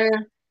upgrade,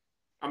 man?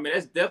 I mean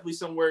that's definitely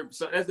somewhere.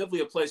 So that's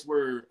definitely a place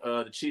where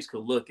the Chiefs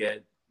could look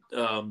at.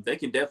 They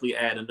can definitely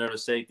add another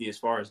safety as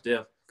far as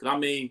depth. Because I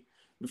mean,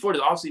 before the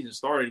offseason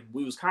started,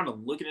 we was kind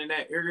of looking in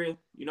that area.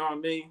 You know what I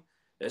mean?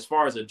 As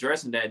far as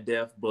addressing that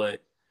depth,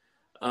 but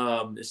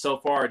so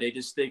far they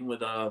just sticking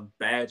with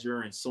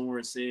Badger and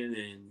Sorensen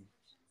and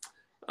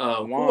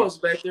who else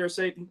back there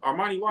safety?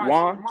 Armani Wise.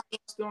 Armani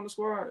still on the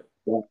squad.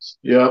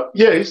 Yeah,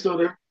 he's still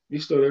there.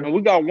 And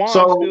we got Juan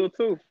still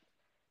too.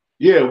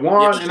 Yeah,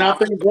 Juan, and I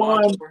think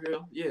Juan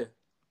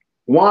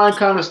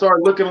kind of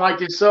started looking like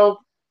himself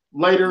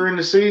later in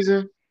the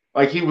season.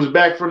 Like he was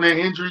back from that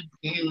injury.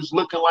 He was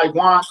looking like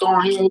Juan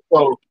Thornhill.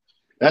 So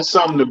that's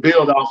something to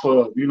build off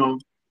of, you know.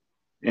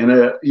 And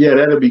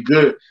that'll be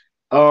good.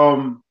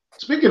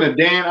 Speaking of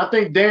Dan, I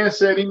think Dan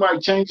said he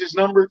might change his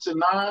number to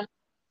 9.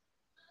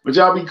 Would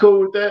y'all be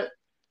cool with that?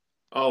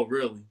 Oh,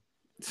 really?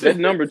 That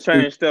number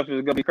change stuff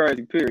is gonna be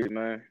crazy. Period,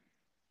 man.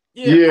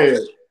 Yeah.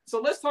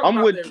 So let's talk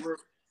about that.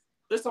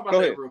 Let's talk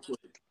about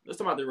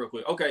that real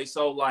quick. Okay,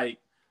 so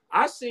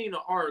I seen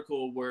an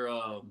article where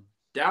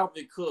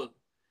Dalvin Cook,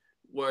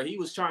 where he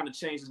was trying to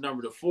change his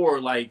number to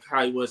 4, like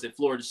how he was at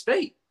Florida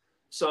State.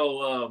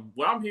 So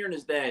what I'm hearing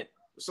is that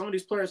some of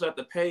these players have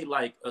to pay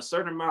like a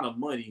certain amount of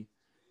money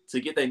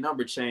to get their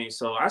number changed.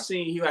 So I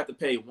seen you have to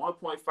pay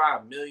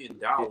 $1.5 million.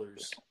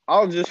 I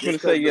was just gonna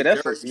say,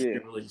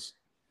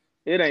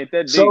 it ain't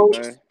that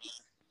deep, man.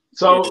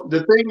 So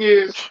the thing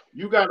is,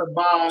 you gotta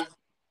buy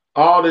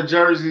all the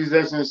jerseys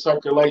that's in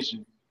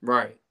circulation.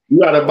 Right. You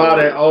gotta buy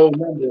that old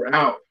number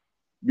out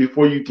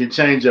before you can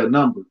change your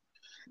number.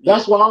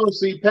 That's why I don't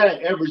see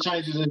Pat ever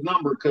changes his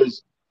number,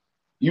 because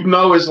you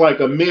know it's like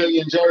 1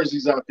 million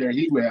jerseys out there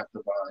he would have to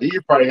buy. He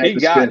probably have to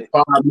spend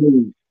 $5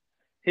 million.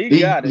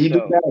 He got it.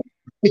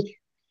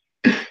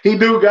 He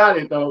do got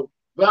it though.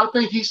 But I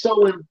think he's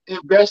so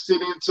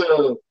invested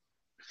into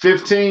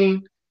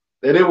 15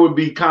 that it would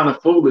be kind of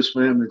foolish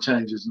for him to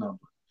change his number.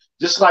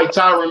 Just like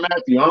Tyrann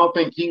Mathieu, I don't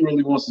think he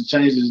really wants to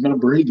change his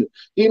number either.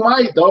 He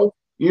might though,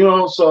 you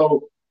know.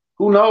 So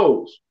who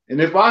knows?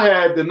 And if I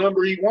had the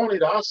number he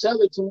wanted, I'll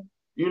sell it to him.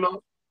 You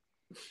know.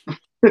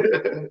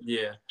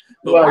 Yeah.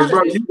 But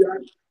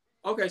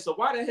okay, so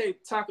why the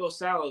heck Taco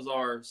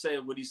Salazar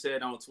said what he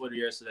said on Twitter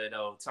yesterday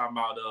though, talking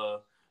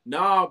about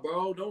nah,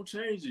 bro, don't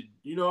change it.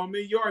 You know what I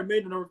mean? You already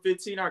made the number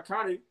 15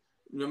 iconic.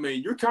 You know what I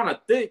mean? You're kind of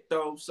thick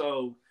though,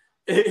 so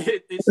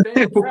it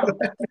stands out.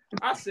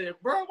 I said,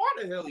 bro, why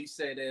the hell he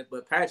said that?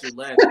 But Patrick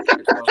laughed.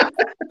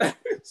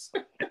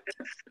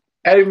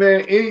 Hey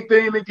man,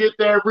 anything to get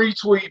that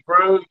retweet,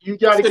 bro. You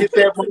got to get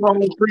that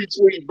Mahomes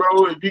retweet,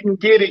 bro. If you can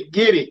get it,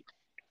 get it.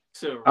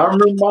 Sure. I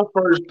remember my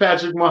first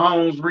Patrick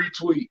Mahomes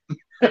retweet.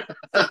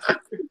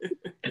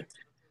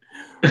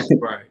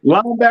 Right.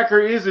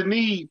 Linebacker is a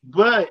need,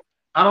 but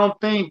I don't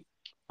think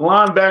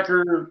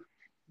linebacker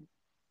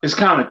is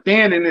kind of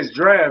thin in this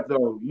draft,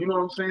 though. You know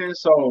what I'm saying?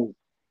 So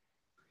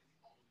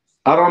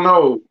I don't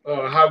know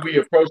how we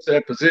approach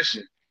that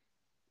position.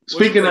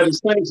 Speaking of the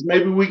Saints,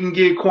 maybe we can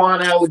get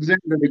Quan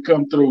Alexander to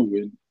come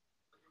through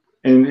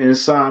and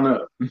sign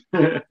up.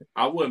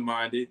 I wouldn't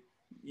mind it.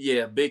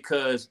 Yeah,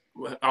 because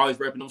I always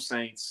repping them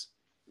Saints.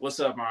 What's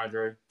up,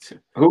 Andre?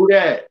 Who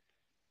that?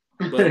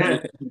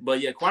 but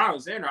yeah, Quan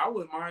Alexander, I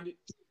wouldn't mind it.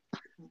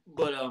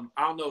 But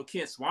I don't know if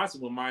Kent Swanson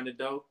would mind it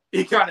though.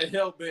 He kind of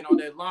hell bent on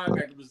that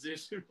linebacker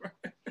position.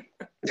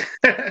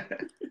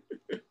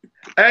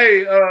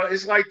 Hey,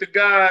 it's like the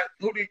guy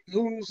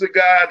who's the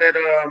guy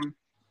that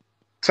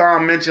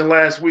Tom mentioned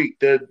last week,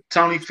 the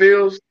Tony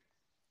Fields.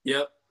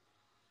 Yep.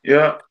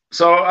 Yeah.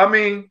 So I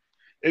mean,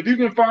 if you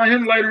can find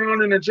him later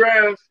on in the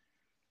draft,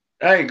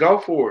 hey, go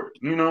for it.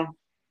 You know.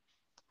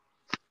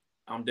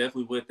 I'm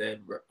definitely with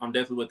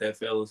that,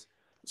 fellas.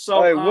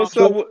 So, hey, what's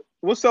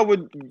up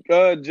with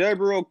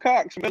Jabril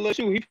Cox from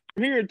LSU? He's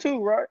here too,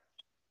 right?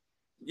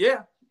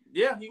 Yeah,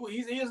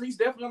 he's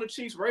definitely on the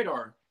Chiefs'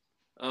 radar.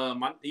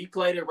 He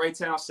played at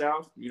Raytown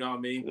South. You know what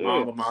I mean? Yeah. My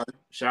alma mater.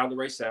 Shout out to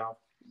Ray South.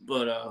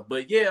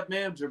 But yeah,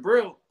 man,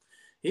 Jabril,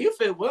 he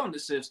fit well in the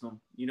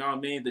system. You know what I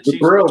mean? The Chiefs.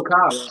 Jabril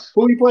Cox.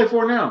 Who he play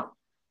for now?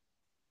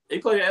 He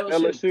played at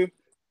LSU.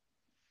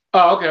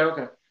 Oh,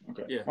 okay.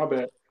 Yeah. My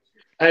bad.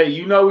 Hey,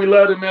 you know we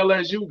love them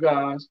LSU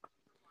guys.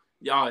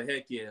 Y'all,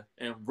 heck yeah.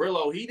 And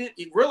Rillo, he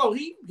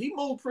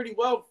moved pretty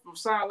well from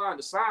sideline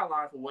to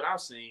sideline from what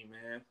I've seen,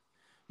 man.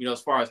 You know,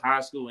 as far as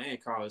high school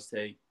and college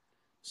take.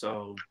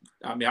 So,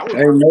 I mean,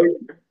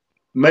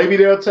 maybe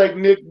they'll take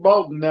Nick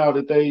Bolton now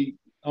that they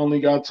only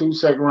got 2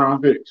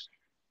 second-round picks.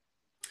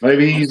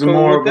 Maybe he's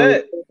more of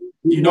an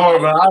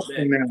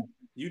option now.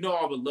 You know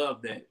I would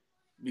love that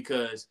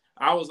because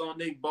I was on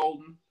Nick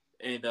Bolton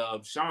and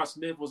Sean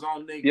Smith was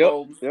on Nick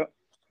Bolton. Yep.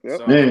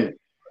 So, man,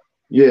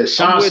 yeah,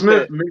 Sean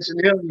Smith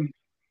mentioned him.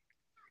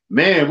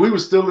 Man, we were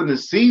still in the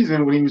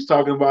season when he was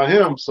talking about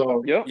him.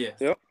 So, yep.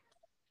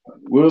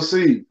 We'll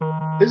see.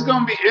 It's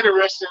gonna be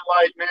interesting.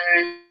 Like,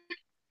 man,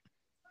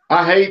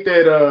 I hate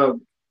that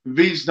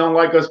Veach don't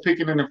like us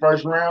picking in the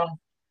first round,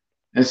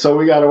 and so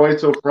we gotta wait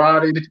till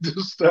Friday to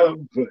do stuff.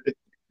 But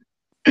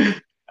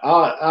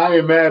I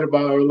ain't mad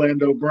about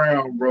Orlando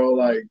Brown, bro.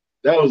 Like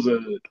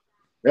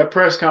that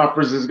press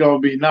conference is gonna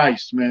be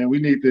nice, man. We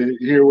need to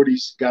hear what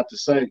he's got to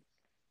say.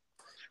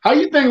 How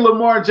you think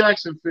Lamar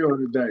Jackson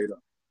feeling today, though?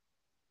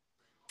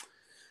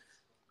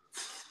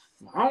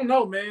 I don't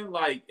know, man.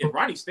 Like, if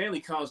Ronnie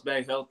Stanley comes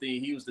back healthy,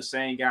 he was the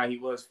same guy he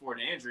was before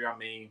the injury. I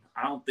mean,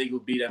 I don't think it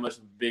would be that much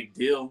of a big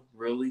deal,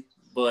 really.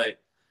 But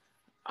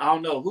I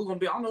don't know who's gonna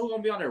be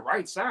on their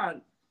right side.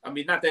 I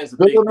mean, not that it's a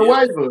big deal.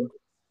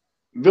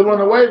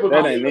 Villanueva.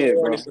 That ain't it,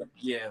 bro.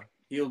 Yeah,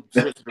 he'll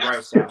switch to the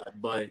right side.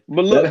 But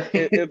look,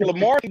 if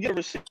Lamar can get a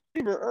receiver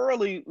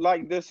early,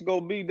 like this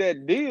gonna be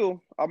that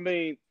deal. I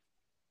mean,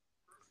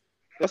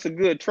 that's a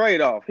good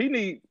trade-off. He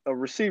need a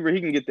receiver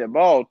he can get that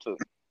ball to.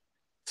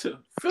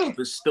 Philip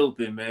is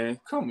stupid, man.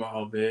 Come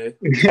on, man.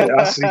 Yeah,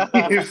 I see.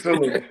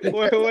 Philip.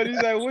 What you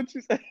say? What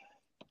you say?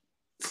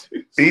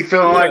 He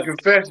feeling like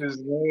confessions,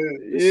 man.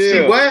 Yeah.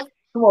 See what?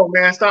 Come on,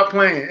 man. Stop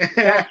playing.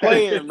 Stop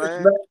playing,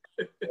 man.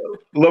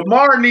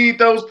 Lamar need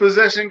those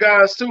possession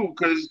guys too,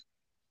 because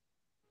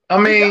I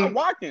mean, he got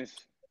Watkins.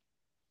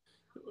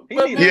 He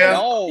but needs man, a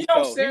dog. You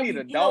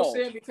know,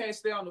 Sammy can't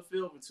stay on the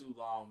field for too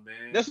long,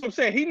 man. That's what I'm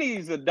saying. He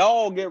needs a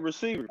dog at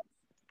receiver.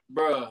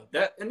 Bruh,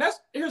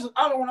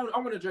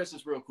 I'm gonna address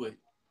this real quick.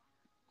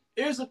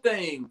 Here's the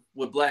thing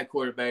with black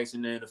quarterbacks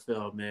in the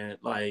NFL, man.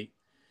 Like,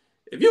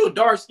 if you're a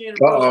dark-skinned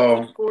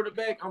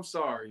quarterback, I'm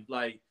sorry.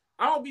 Like,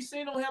 I don't be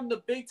seeing them having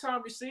the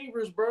big-time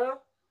receivers, bruh.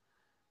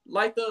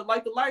 Like the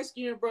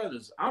light-skinned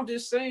brothers. I'm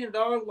just saying,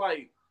 dog,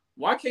 like,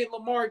 why can't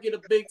Lamar get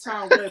a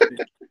big-time weapon?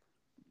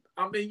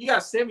 I mean, you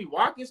got Sammy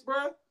Watkins,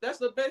 bruh. That's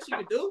the best you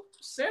can do.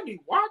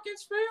 Sammy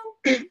Watkins,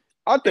 Phil?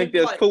 I think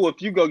that's cool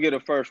if you go get a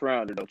first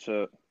rounder, though,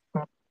 Chuck.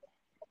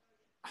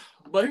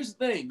 But here's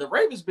the thing: the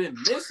Ravens been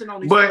missing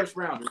on these first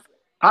rounders.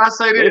 I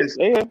say this.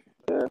 Yeah.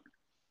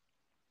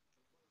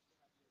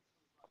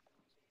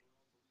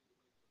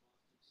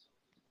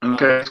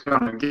 Okay, it's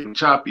kind of getting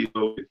choppy a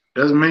little bit.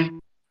 That's me.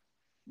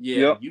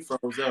 Yeah, You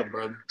froze up,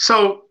 brother.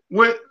 So,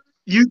 what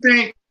you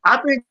think? I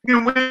think you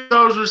can win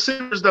those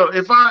receivers, though.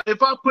 If I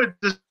put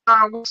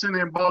Deshaun Watson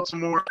in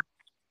Baltimore,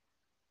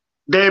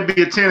 they'd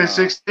be a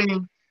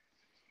 10-16.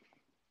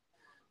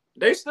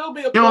 They still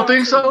be a. You don't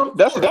think so?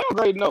 That's a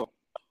downgrade, no.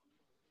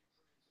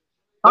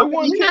 I'm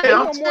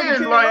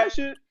saying, like,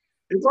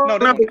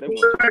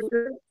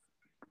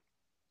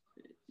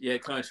 yeah,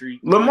 country.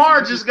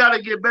 Lamar just got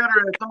to get better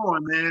at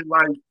throwing, man.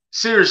 Like,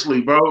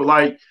 seriously, bro.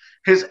 Like,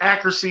 his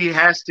accuracy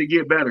has to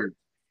get better.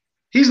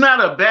 He's not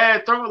a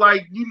bad thrower.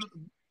 Like,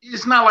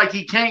 it's not like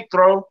he can't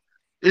throw.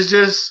 It's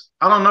just,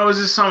 I don't know. It's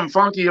just something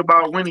funky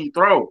about when he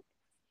throw.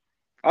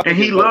 And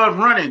he loved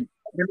running.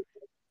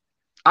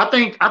 I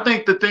think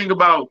the thing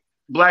about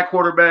black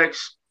quarterbacks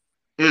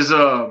is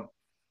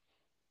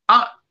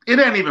it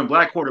ain't even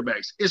black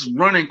quarterbacks. It's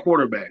running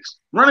quarterbacks.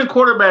 Running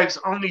quarterbacks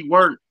only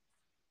work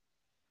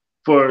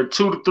for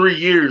 2 to 3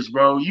 years,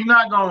 bro. You're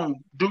not going to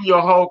do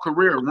your whole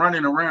career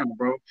running around,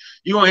 bro.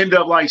 You're going to end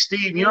up like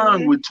Steve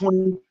Young with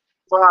 25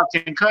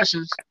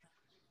 concussions.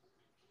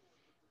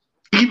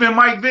 Even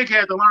Mike Vick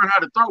had to learn how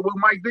to throw. Well,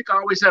 Mike Vick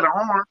always had an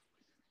arm.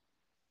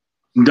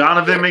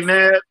 Donovan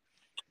McNabb.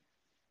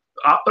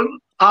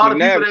 All the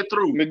people that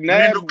threw.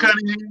 McNabb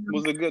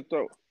was a good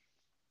throw.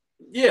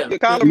 Yeah,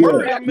 Kyler Yeah,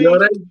 Murray, I yeah,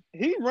 mean,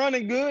 he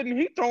running good and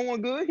he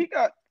throwing good. He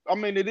got, I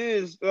mean, it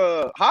is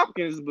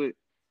Hopkins, but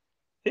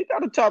he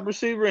got a top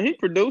receiver and he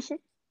producing.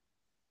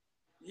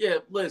 yeah.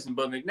 Listen,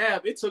 but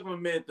McNabb, it took him a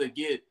minute to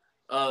get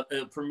a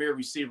premier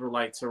receiver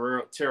like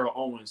Terrell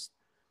Owens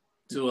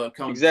to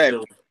come to Exactly.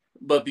 Philly.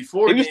 But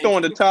before He was then,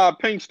 throwing to Todd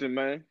Pinkston,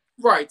 man.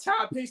 right,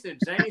 Todd Pinkston,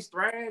 James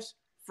Thrash,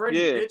 Freddie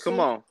Yeah, Mitchell. come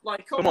on.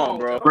 Like, Come on,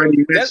 bro. dog.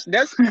 Freddie That's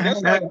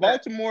Mitchell. like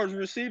Baltimore's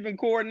receiving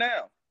core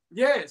now.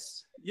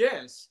 Yes.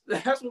 That's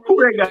what Who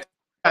we're they looking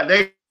got? at.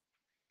 They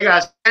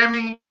got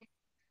Sammy.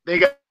 They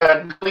got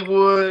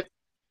Hollywood.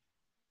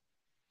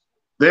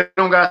 They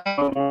don't got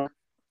no more.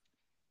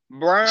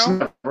 Brown.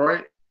 Smith,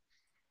 right?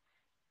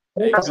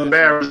 Hey, That's country,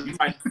 embarrassing. you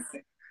might,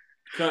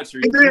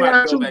 country, And you they might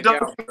got go 2 back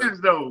double out.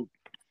 pins though.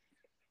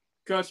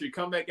 Country,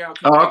 come back out.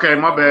 Oh, okay,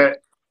 my bad.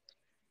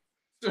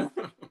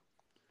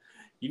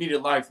 You need a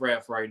life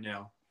raft right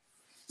now.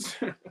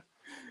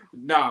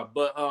 Nah,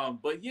 but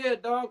yeah,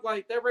 dog,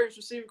 like that Ravens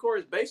receiving core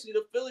is basically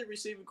the Philly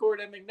receiving core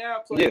that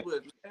McNabb played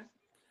with, man.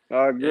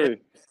 I agree.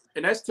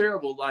 And that's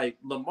terrible. Like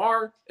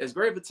Lamar, as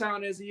great of a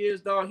talent as he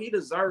is, dog, he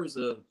deserves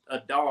a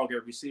dog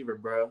at receiver,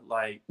 bro.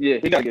 Like, Yeah,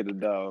 he gotta get the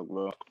dog,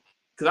 bro.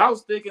 because I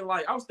was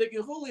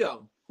thinking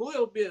Julio.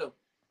 Julio would be a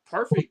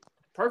perfect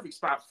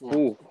spot for him.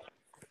 Ooh.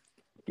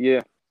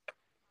 Yeah.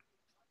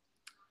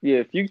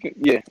 Yeah, if you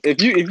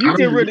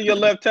get rid of your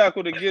left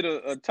tackle to get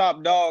a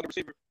top dog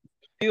receiver,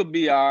 he'll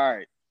be all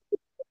right.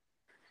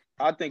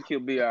 I think he'll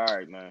be all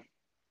right, man.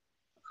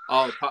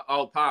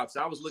 Oh, Pops.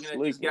 I was looking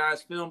at this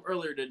guy's film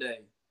earlier today.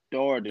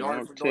 Darden from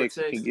North North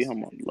Texas can get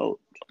him on load.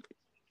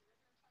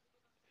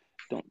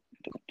 Don't.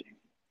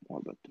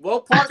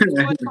 Well, part of the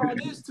play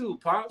calling is too,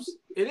 Pops.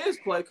 It is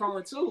play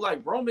calling too.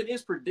 Like, Roman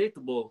is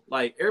predictable.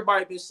 Like,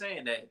 everybody been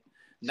saying that.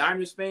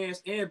 Niners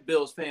fans and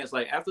Bills fans.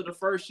 Like, after the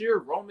first year,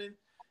 Roman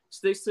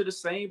sticks to the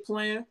same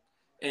plan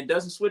and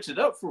doesn't switch it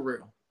up for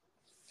real.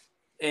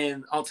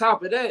 And on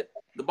top of that,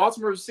 the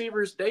Baltimore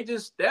receivers, they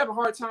have a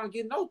hard time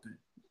getting open.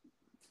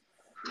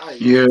 Like,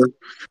 yeah.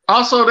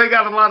 Also, they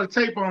got a lot of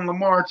tape on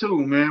Lamar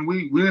too, man.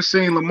 We've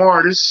seen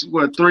Lamar this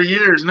 3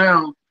 years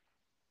now.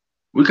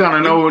 We kind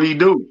of know what he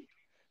do.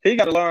 He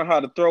got to learn how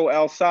to throw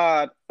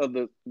outside of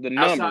the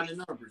numbers. Outside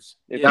the numbers.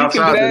 If Yeah. he can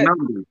Outside do that, the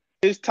numbers.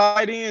 his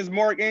tight ends,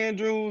 Mark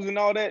Andrews and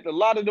all that, a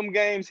lot of them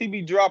games, he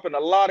be dropping a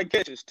lot of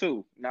catches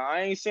too. Now,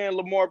 I ain't saying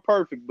Lamar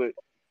perfect, but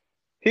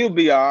he'll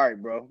be all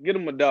right, bro. Get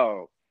him a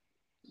dog.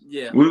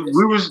 Yeah. We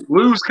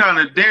was kind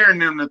of daring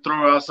them to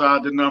throw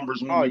outside the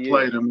numbers when we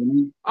played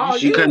them.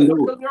 He couldn't do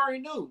because it. we already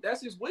knew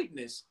that's his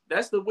weakness.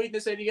 That's the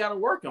weakness that he got to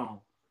work on,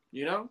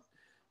 you know.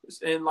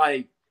 And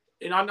like,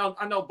 and I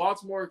know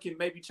Baltimore can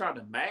maybe try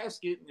to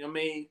mask it. I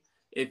mean,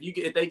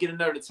 if they get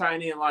another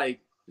tight end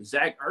like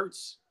Zach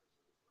Ertz,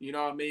 you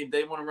know what I mean,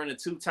 they want to run a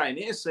 2 tight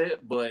end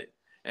set. But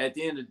at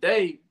the end of the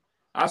day,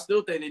 I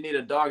still think they need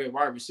a dog at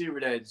wide receiver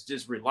that's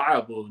just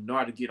reliable and know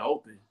how to get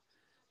open.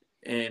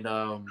 And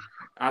I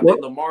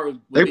think Lamar.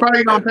 They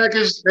probably gonna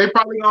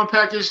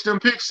package them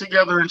picks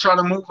together and try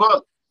to move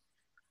up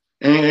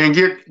and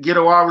get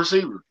a wide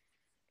receiver.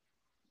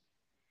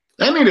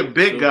 They need a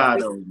big guy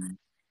though.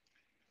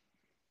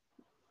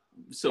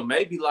 So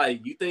maybe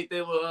like you think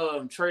they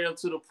will trade up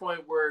to the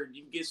point where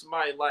you can get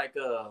somebody like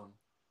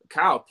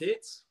Kyle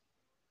Pitts?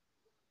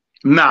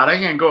 Nah, they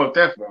can't go up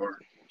that far.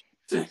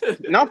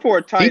 Not for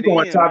a tight end. He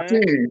going top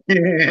 10.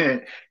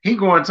 He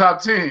going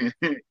top 10.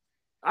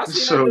 I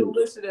seen that dude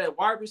listed at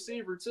wide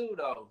receiver too,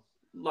 though.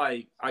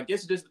 Like, I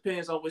guess it just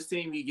depends on which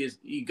team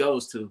he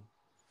goes to.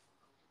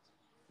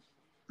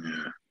 Yeah.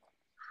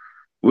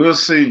 We'll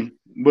see.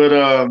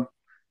 But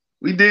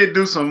we did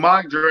do some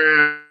mock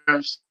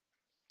drafts.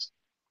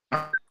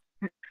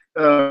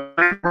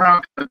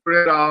 Brown kind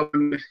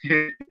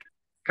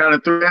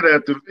of threw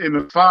that in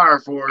the fire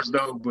for us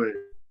though, but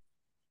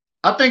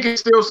I think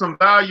it's still some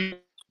value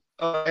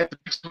at the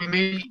picks we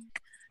need.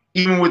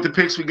 Even with the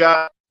picks we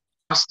got,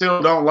 I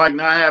still don't like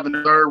not having a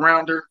 3rd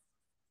rounder.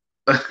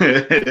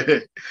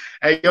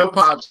 Hey, yo,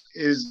 Pops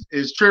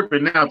is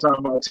tripping now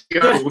talking about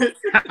T.O.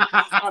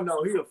 I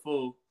know, he a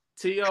fool.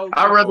 T.O.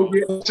 I'd rather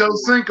get Joe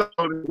Cinco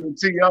than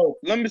T.O.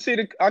 Let me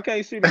see I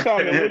can't see the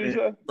comment. What did he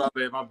say?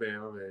 My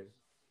bad.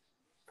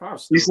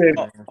 Pops He said,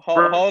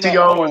 hold on.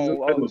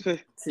 T.O.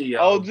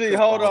 OG,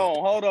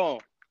 hold on.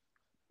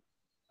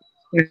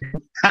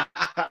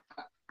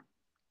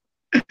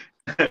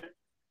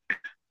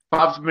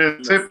 Pop's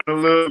been tipping a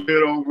little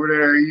bit over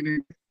there eating.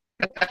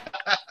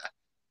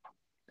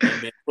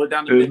 Man, put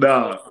down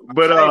the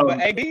but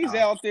AB's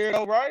out there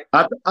though, right?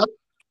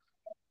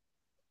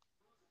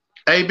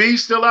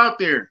 AB's still out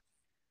there.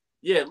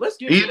 Yeah, let's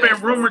get. He's been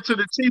rumored to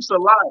the Chiefs a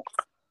lot.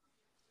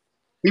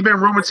 He's been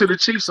rumored to the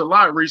Chiefs a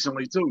lot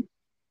recently too.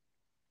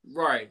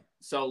 Right.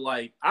 So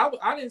like, I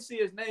didn't see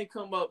his name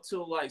come up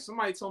till like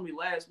somebody told me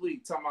last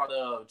week talking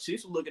about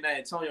Chiefs were looking at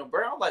Antonio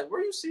Brown. I'm like,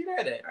 where you see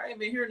that at? I ain't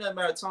been hearing nothing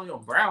about Antonio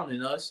Brown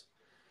in us.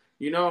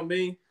 You know what I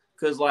mean?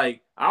 Because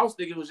like I was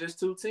thinking it was just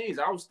 2 teams.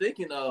 I was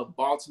thinking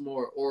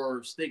Baltimore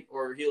or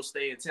he'll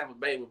stay in Tampa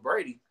Bay with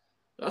Brady.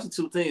 That's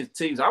the 2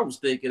 teams I was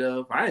thinking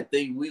of. I didn't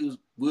think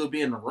we'll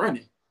be in the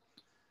running.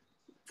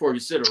 for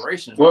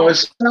consideration. Well, it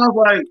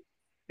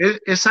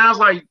sounds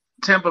like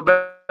Tampa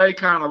Bay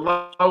kind of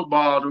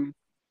lowballed them,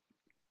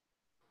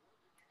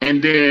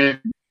 and then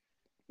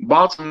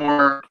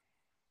Baltimore,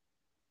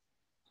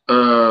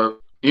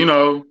 you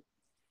know,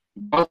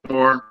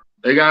 Baltimore,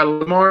 they got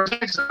Lamar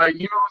Jackson. Like,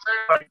 you know what I'm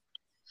saying? Like,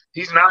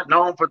 he's not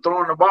known for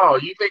throwing the ball.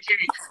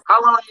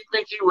 How long do you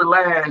think he would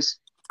last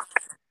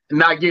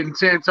not getting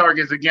 10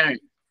 targets a game?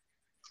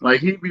 Like,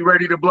 he'd be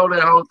ready to blow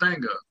that whole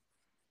thing up.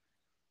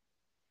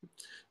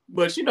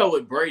 But you know,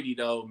 with Brady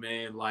though,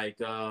 man, like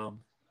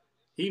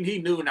he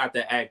knew not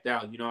to act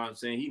out. You know what I'm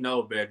saying? He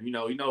know better. You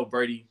know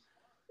Brady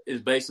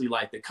is basically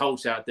like the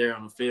coach out there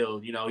on the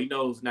field. You know, he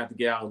knows not to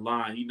get out of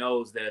line. He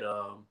knows that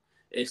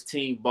it's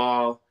team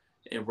ball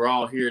and we're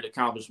all here to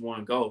accomplish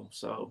one goal.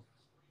 So,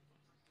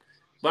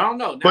 but I don't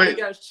know. Now he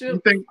got chill.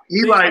 You think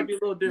he like,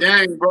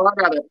 dang, bro,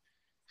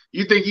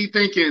 you think he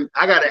thinking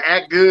I gotta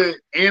act good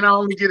and I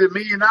only get $1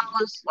 million?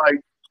 Like,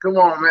 come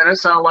on, man,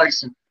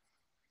 that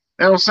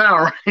don't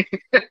sound right.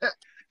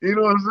 You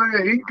know what I'm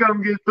saying? He can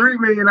come get $3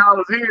 million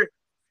here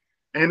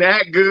and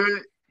act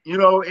good, you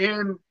know,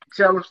 and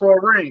challenge for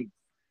a ring.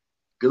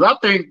 Because I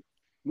think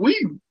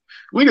we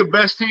the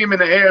best team in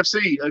the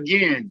AFC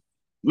again.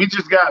 We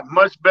just got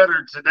much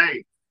better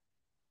today.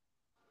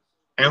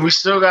 And we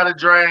still got a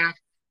draft,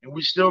 and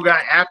we still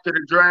got after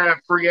the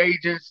draft free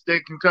agents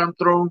that can come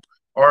through,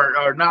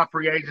 or not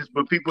free agents,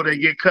 but people that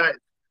get cut.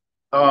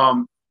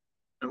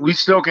 We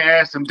still can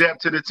add some depth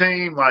to the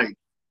team. Like,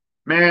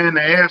 man, the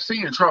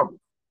AFC in trouble.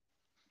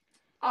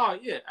 Oh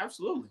yeah,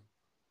 absolutely.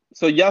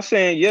 So y'all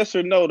saying yes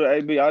or no to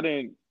AB? I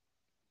didn't.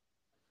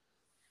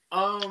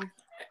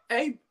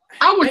 I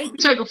would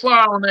take a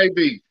flyer on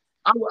AB.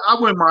 I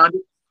wouldn't mind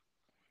it.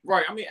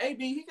 Right. I mean,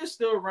 AB, he can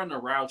still run the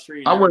route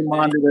tree. I wouldn't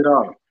mind it at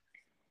all.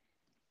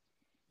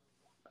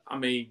 I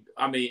mean,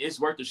 it's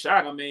worth a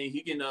shot. I mean,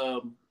 he can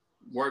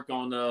work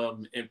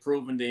on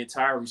improving the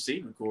entire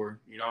receiving core.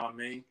 You know what I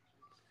mean?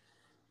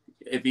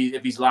 If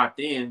he's locked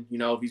in, you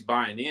know, if he's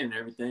buying in and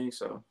everything.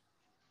 So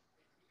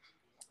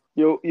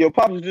your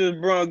pops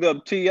just brought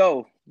up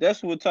T.O.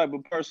 That's what type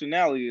of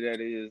personality that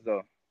is,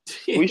 though.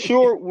 We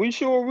sure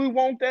we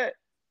want that.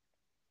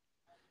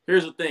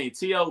 Here's the thing: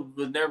 T.O.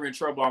 was never in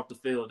trouble off the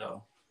field,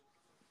 though.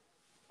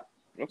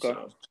 Okay.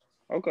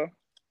 Okay.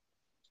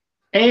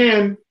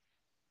 And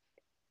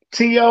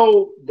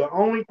T.O., the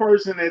only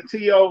person that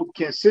T.O.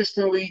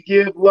 consistently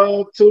give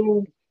love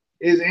to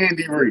is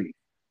Andy Reid.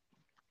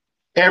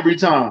 Every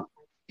time.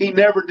 He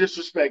never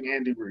disrespect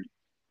Andy Reid.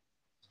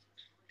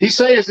 He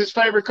says it's his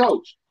favorite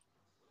coach.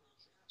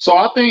 So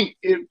I think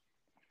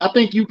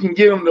you can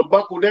get him to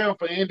buckle down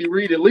for Andy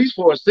Reid at least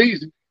for a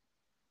season.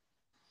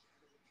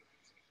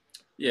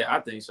 Yeah, I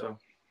think so.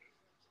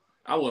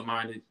 I wouldn't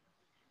mind it.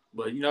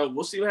 But, you know,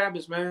 we'll see what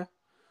happens, man.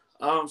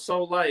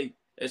 So, like,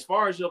 as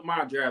far as your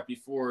mock draft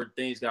before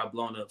things got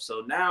blown up,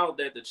 so now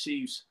that the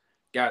Chiefs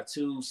got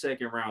 2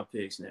 second-round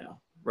picks now,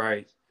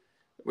 right?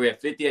 We're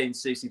at 58 and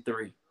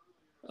 63.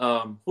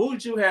 Who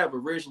would you have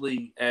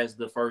originally as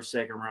the first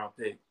second-round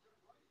pick?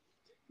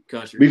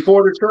 Country.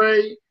 Before the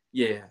trade?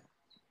 Yeah.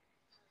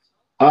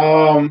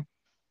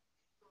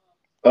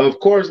 Of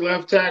course,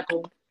 left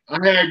tackle. I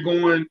had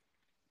going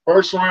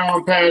first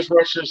round pass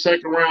rusher,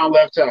 second round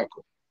left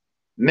tackle.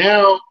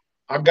 Now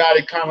I got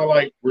it kind of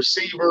like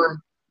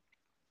receiver,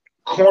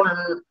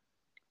 corner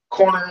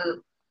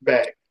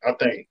back, I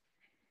think.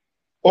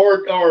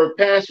 Or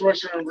pass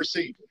rusher and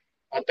receiver,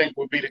 I think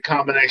would be the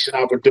combination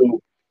I would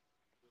do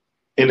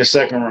in the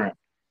second round.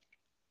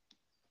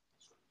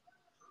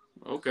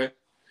 Okay.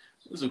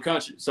 This is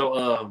country.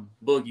 So,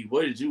 Boogie,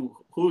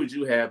 who did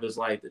you have as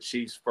like the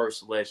Chiefs' first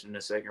selection in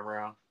the second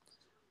round?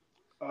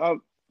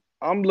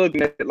 I'm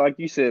looking at it, like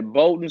you said,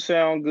 Bolton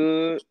sound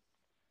good.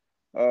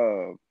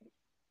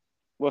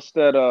 What's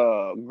that?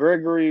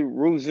 Gregory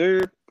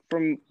Rousseau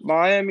from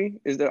Miami?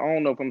 I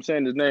don't know if I'm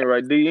saying his name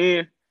right.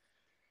 DN?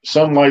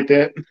 Something like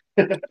that.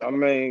 I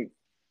mean,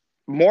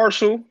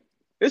 Marshall.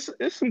 It's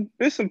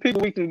some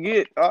people we can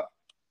get.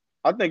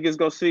 I think it's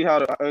gonna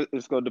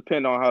it's gonna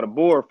depend on how the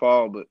board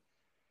fall, but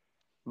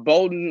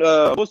Bolton,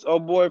 what's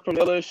old boy from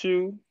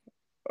LSU?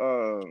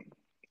 That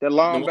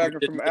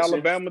linebacker from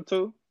Alabama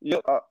too.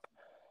 Yep.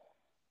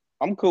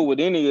 I'm cool with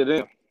any of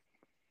them.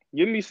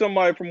 Give me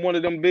somebody from one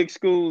of them big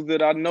schools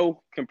that I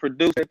know can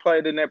produce. They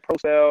played in that pro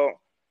style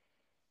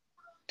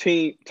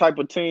type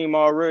of team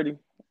already.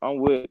 I'm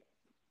with it.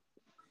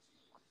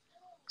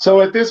 So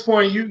at this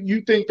point,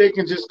 you think they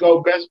can just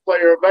go best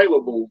player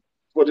available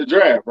for the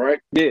draft, right?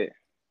 Yeah,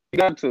 you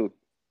got to.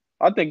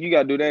 I think you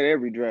got to do that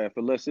every draft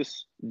unless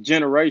it's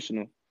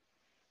generational.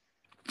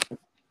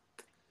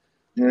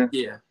 Yeah.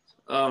 Yeah.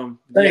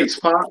 Thanks,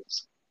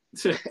 Pops.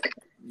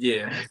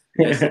 Yeah.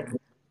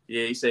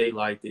 Yeah, he said he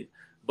liked it.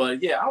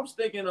 But yeah, I was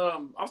thinking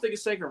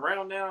second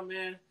round now,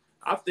 man.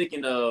 I think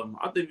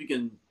we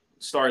can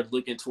start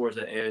looking towards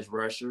the edge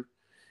rusher.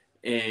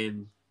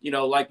 And you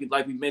know, like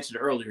we mentioned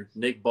earlier,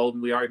 Nick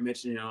Bolton, we already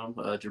mentioned him.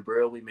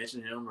 Jabril, we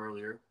mentioned him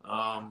earlier.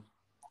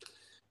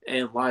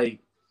 And like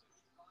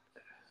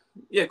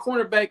Yeah,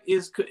 cornerback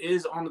is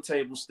on the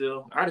table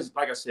still. I just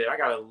like I said, I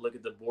gotta look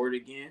at the board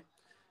again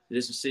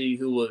just to see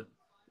who would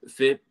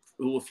fit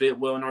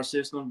well in our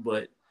system.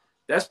 But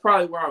that's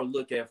probably where I would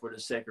look at for the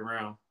second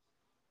round,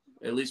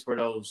 at least for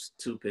those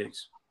 2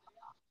 picks.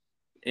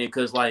 And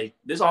because like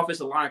this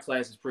offensive line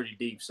class is pretty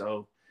deep,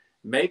 so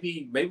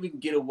maybe we can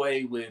get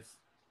away with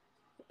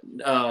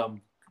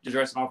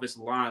addressing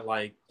offensive line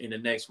like in the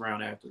next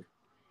round after.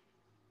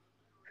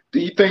 Do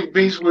you think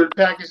Beach would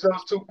package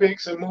those 2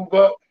 picks and move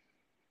up?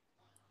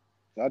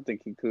 I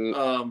think he could.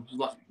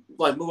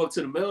 Like move up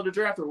to the middle of the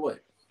draft or what?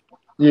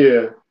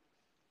 Yeah.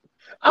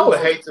 I would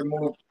hate to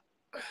move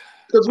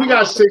because we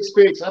got 6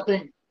 picks. I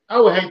think I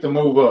would hate to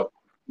move up,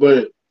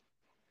 but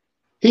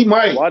he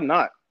might. Why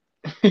not?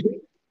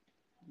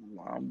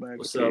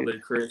 What's up,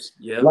 big Chris?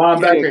 Yeah.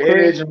 Linebacker,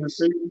 edge, and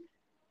receiver.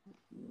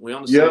 We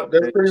on the same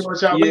that's page. pretty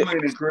much how we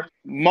leaning, Chris.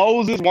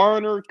 Moses,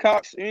 Werner,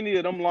 Cox, any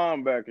of them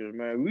linebackers,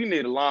 man. We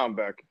need a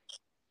linebacker.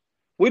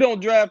 We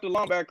don't draft a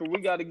linebacker. We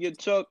got to get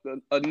Chuck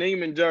a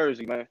Neiman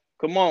jersey, man.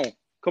 Come on,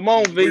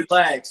 V.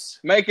 Relax.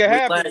 Make it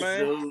happen,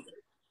 man. Dude.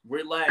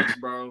 Relax,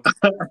 bro.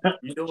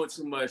 You're doing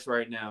too much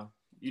right now.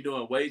 You're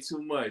doing way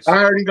too much. I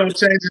heard he's gonna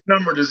change his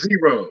number to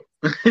 0.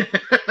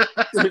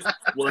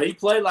 Well, he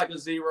played like a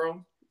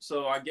 0,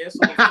 so I guess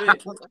I'm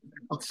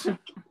fit.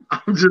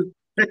 I'm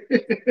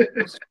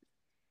just.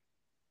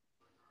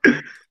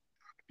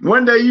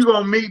 One day you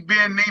gonna meet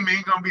Ben Neiman.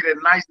 He's gonna be the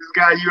nicest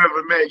guy you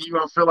ever met. You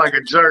gonna feel like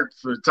a jerk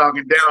for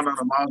talking down on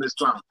him all this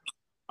time.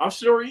 I'm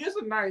sure he is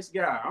a nice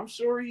guy. I'm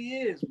sure he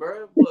is,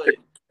 bro. But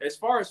as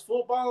far as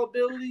football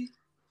ability,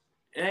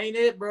 it ain't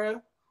it,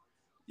 bro.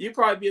 You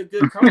probably be a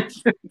good coach.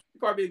 You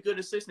probably be a good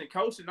assistant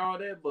coach and all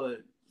that,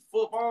 but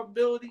football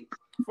ability,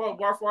 as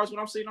far as what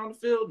I'm seeing on the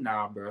field,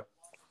 nah, bro.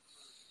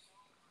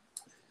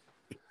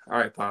 All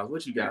right, Pops.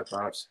 What you got,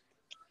 Pops?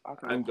 I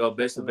can go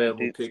best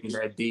available picking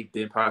that deep,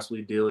 then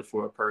possibly deal it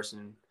for a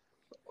person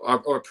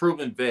or a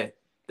proven vet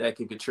that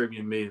can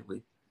contribute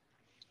immediately.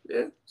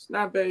 Yeah, it's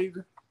not bad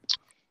either.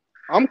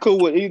 I'm cool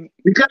with either.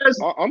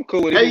 Because I'm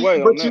cool with either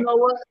way. But you know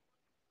what?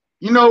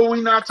 You know what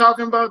we're not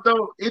talking about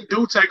though? It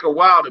do take a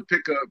while to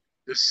pick up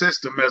the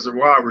system as a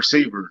wide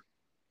receiver.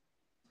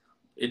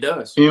 It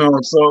does. You know,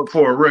 so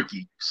for a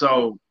rookie.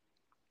 So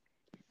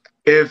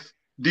do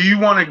you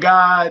want a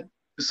guy?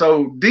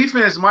 So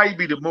defense might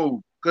be the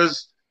move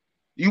because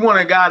you want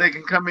a guy that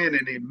can come in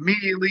and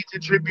immediately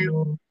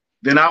contribute,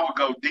 then I would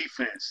go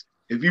defense.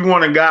 If you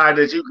want a guy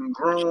that you can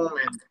groom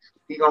and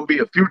he's going to be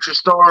a future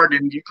star,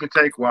 then you can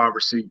take wide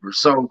receiver.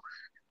 So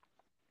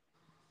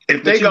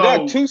if they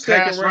go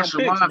pass rusher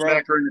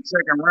linebacker in the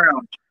second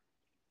round,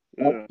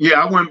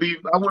 I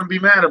wouldn't be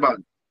mad about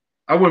it.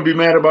 I wouldn't be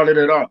mad about it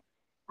at all.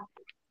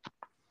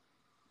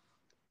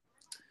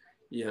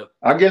 Yeah.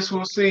 I guess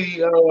we'll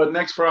see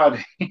next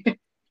Friday.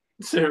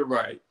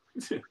 Right.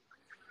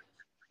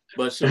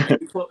 But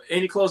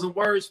any closing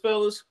words,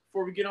 fellas,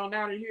 before we get on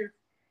out of here?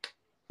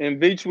 In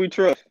Beach we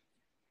trust.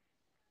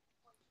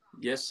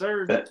 Yes,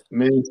 sir.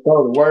 Man,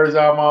 stole the words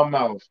out of my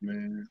mouth,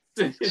 man.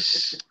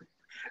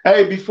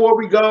 Hey, before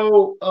we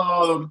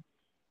go,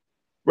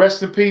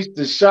 rest in peace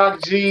to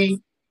Shock G.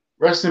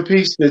 Rest in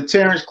peace to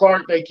Terrence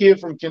Clark, that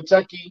kid from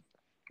Kentucky.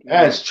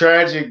 That's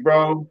tragic,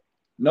 bro.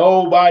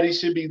 Nobody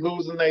should be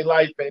losing their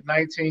life at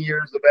 19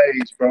 years of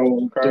age,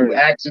 bro. Through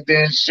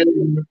accidents,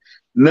 shooting.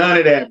 None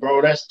of that,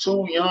 bro. That's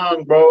too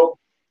young, bro.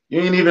 You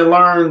ain't even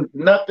learned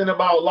nothing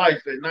about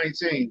life at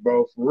 19,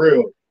 bro, for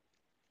real.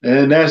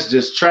 And that's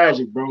just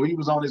tragic, bro. He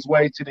was on his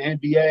way to the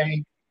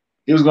NBA.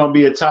 He was going to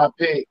be a top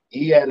pick.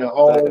 He had a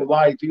whole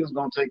life. He was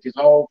going to take his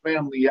whole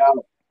family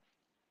out.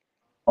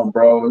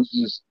 Bro, it's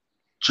just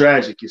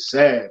tragic. It's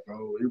sad,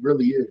 bro. It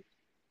really is.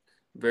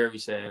 Very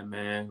sad,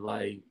 man.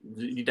 Like,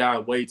 he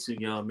died way too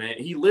young, man.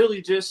 He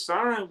literally just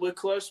signed with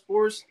Clutch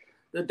Sports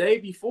the day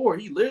before.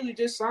 He literally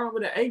just signed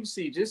with an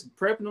agency, just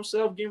prepping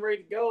himself, getting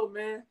ready to go,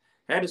 man.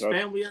 Had his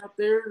family out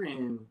there,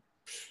 and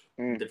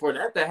for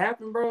that to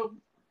happen, bro.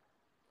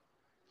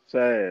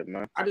 Sad,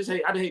 man. I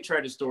hate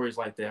tragic stories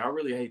like that. I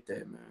really hate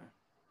that, man.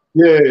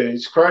 Yeah,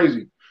 it's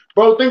crazy.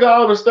 Bro, think of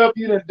all the stuff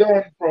you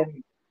done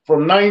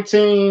from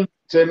 19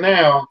 to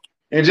now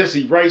and just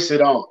erase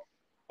it all.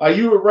 Like,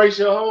 you erase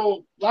your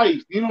whole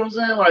life. You know what I'm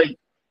saying? Like,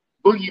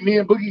 me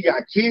and Boogie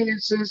got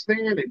kids since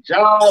then and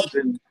jobs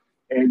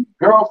and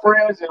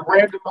girlfriends and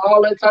random,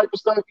 all that type of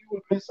stuff. You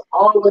would miss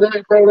all of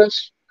that, bro.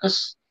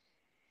 That's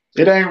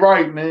it ain't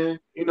right, man.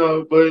 You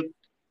know, but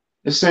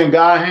it's in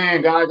God's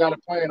hand. God got a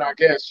plan, I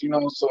guess, you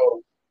know.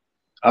 So,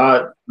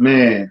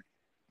 man.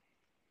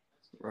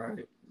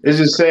 Right. It's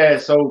just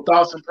sad. So,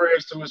 thoughts and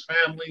prayers to his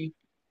family.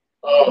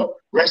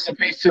 Rest in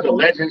peace to the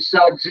legend,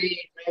 Shock G,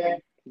 man.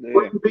 Yeah.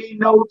 Wouldn't be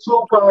no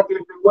Tupac if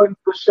it wasn't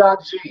for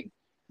Shock G.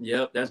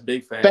 Yep, that's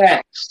big facts.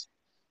 Facts.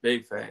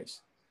 Big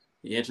facts.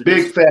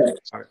 Big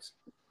facts.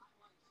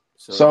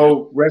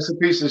 So rest in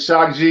peace to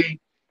Shock G.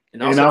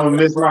 And I'm gonna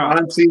miss my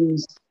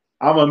aunties.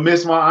 I'm gonna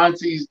miss my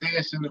aunties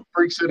dancing the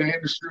freaks of the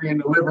industry in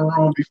the living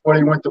room before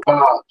they went to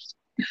Bob's.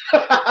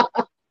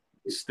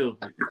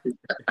 Stupid.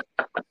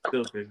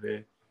 Stupid,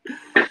 man.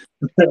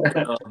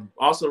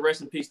 Also,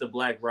 rest in peace to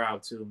Black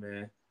Rob too,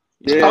 man.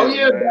 Oh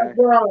yeah, Black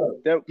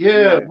Rob.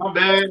 Yeah, my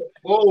bad.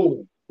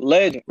 Whoa,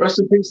 legend. Rest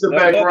in peace to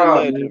Black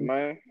Rob, legend,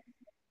 man.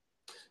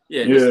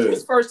 Yeah,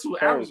 his first 2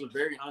 albums were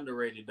very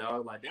underrated,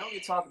 dog. Like they don't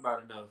get talked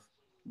about enough,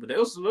 but there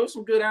was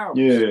some good albums.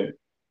 Yeah,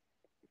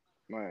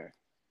 man.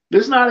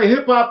 This is not a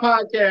hip hop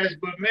podcast,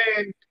 but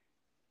man,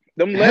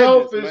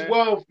 health is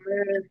wealth,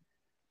 man.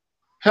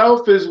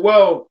 Health is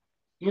wealth.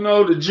 You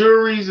know, the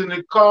juries and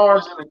the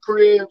cars and the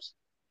cribs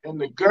and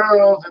the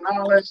girls and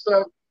all that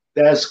stuff.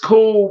 That's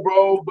cool,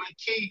 bro. But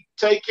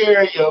take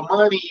care of your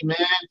money, man.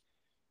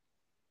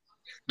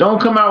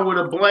 Don't come out with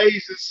a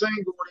blazing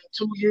single and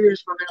 2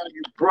 years from now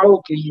you're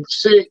broke and you're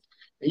sick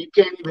and you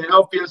can't even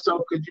help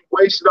yourself because you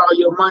wasted all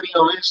your money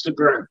on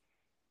Instagram.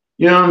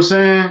 You know what I'm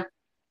saying?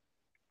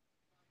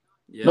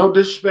 Yeah. No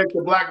disrespect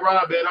to Black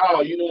Rob at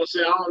all. You know what I'm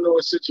saying? I don't know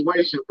his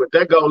situation, but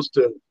that goes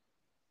to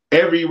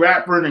every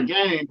rapper in the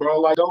game, bro.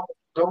 Like,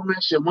 don't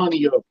mess your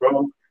money up,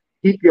 bro.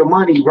 Keep your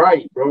money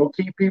right, bro.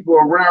 Keep people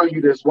around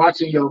you that's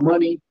watching your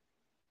money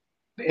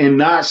and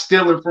not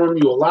stealing from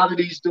you. A lot of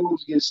these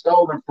dudes get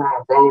stolen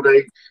from, bro.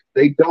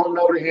 They don't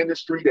know the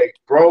industry. They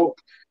broke.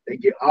 They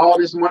get all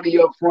this money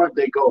up front.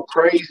 They go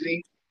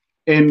crazy.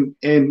 And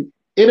it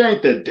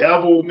ain't the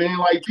devil, man.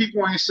 Like,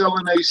 people ain't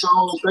selling their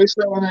souls. They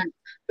selling it.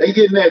 They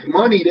getting that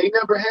money. They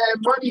never had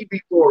money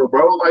before,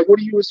 bro. Like, what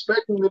are you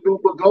expecting to do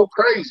but go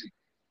crazy?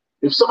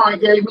 If somebody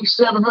gave me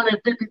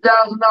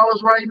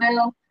 $750,000 right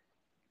now,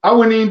 I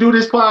wouldn't even do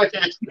this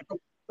podcast.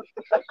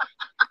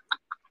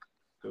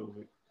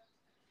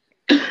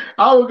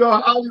 I would go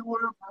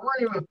Hollywood for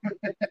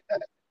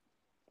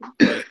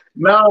real.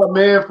 No,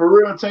 man, for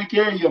real, take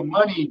care of your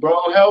money,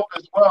 bro. Health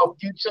is wealth.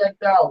 Get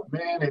checked out,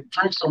 man, and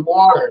drink some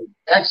water,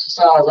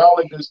 exercise, all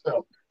that good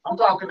stuff. I'm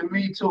talking to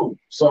me too.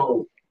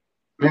 So,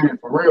 man,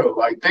 for real,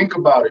 like, think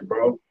about it,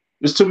 bro.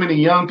 There's too many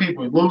young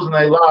people losing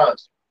their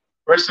lives.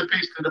 Rest in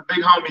peace to the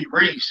big homie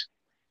Reese.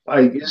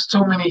 Like, it's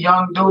too many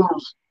young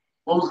dudes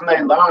losing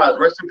their lives.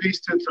 Rest in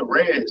peace to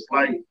Rez.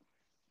 Like,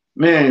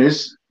 man,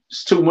 it's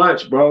too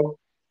much, bro.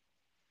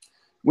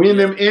 We in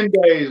them end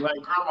days, like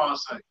Grandma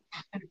said.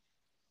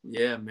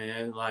 Yeah,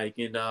 man. Like,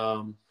 and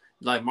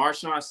like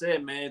Marshawn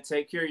said, man,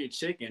 take care of your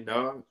chicken,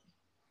 dog.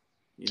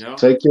 You know,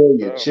 take care of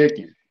your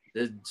chicken.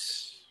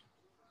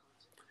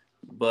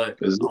 But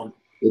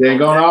it ain't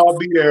gonna all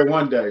be there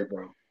one day,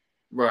 bro.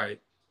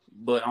 Right.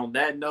 But on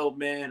that note,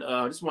 man,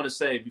 I just want to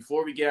say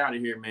before we get out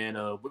of here, man,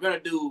 we're gonna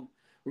do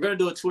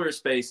a Twitter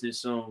Spaces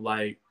soon,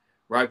 like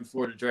right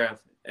before the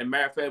draft. And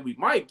matter of fact, we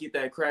might get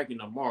that cracking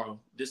tomorrow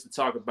just to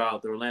talk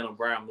about the Orlando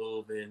Brown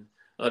move and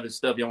other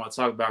stuff y'all want to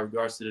talk about in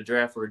regards to the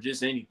draft or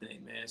just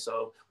anything, man.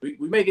 So we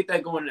may get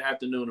that going in the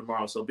afternoon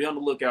tomorrow. So be on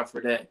the lookout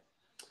for that.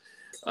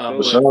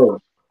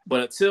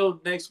 But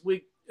until next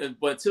week,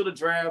 until the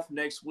draft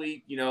next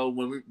week, you know,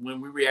 when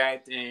we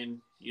react and,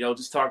 you know,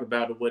 just talk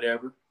about it,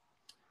 whatever.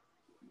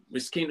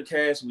 It's Kingdom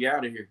Cast. We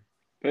out of here.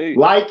 Hey.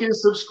 Like and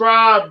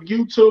subscribe.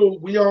 YouTube.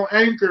 We on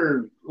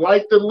Anchor.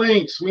 Like the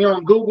links. We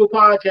on Google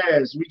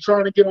Podcasts. We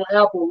trying to get on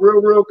Apple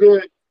real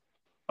good.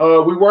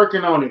 We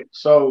working on it.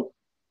 So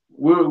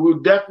we'll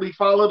definitely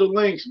follow the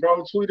links,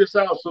 bro. Tweet us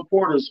out.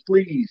 Support us,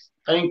 please.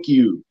 Thank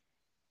you.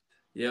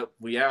 Yep.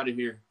 We out of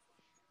here.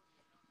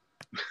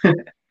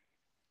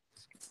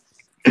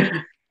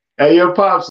 Hey, yo, Pops.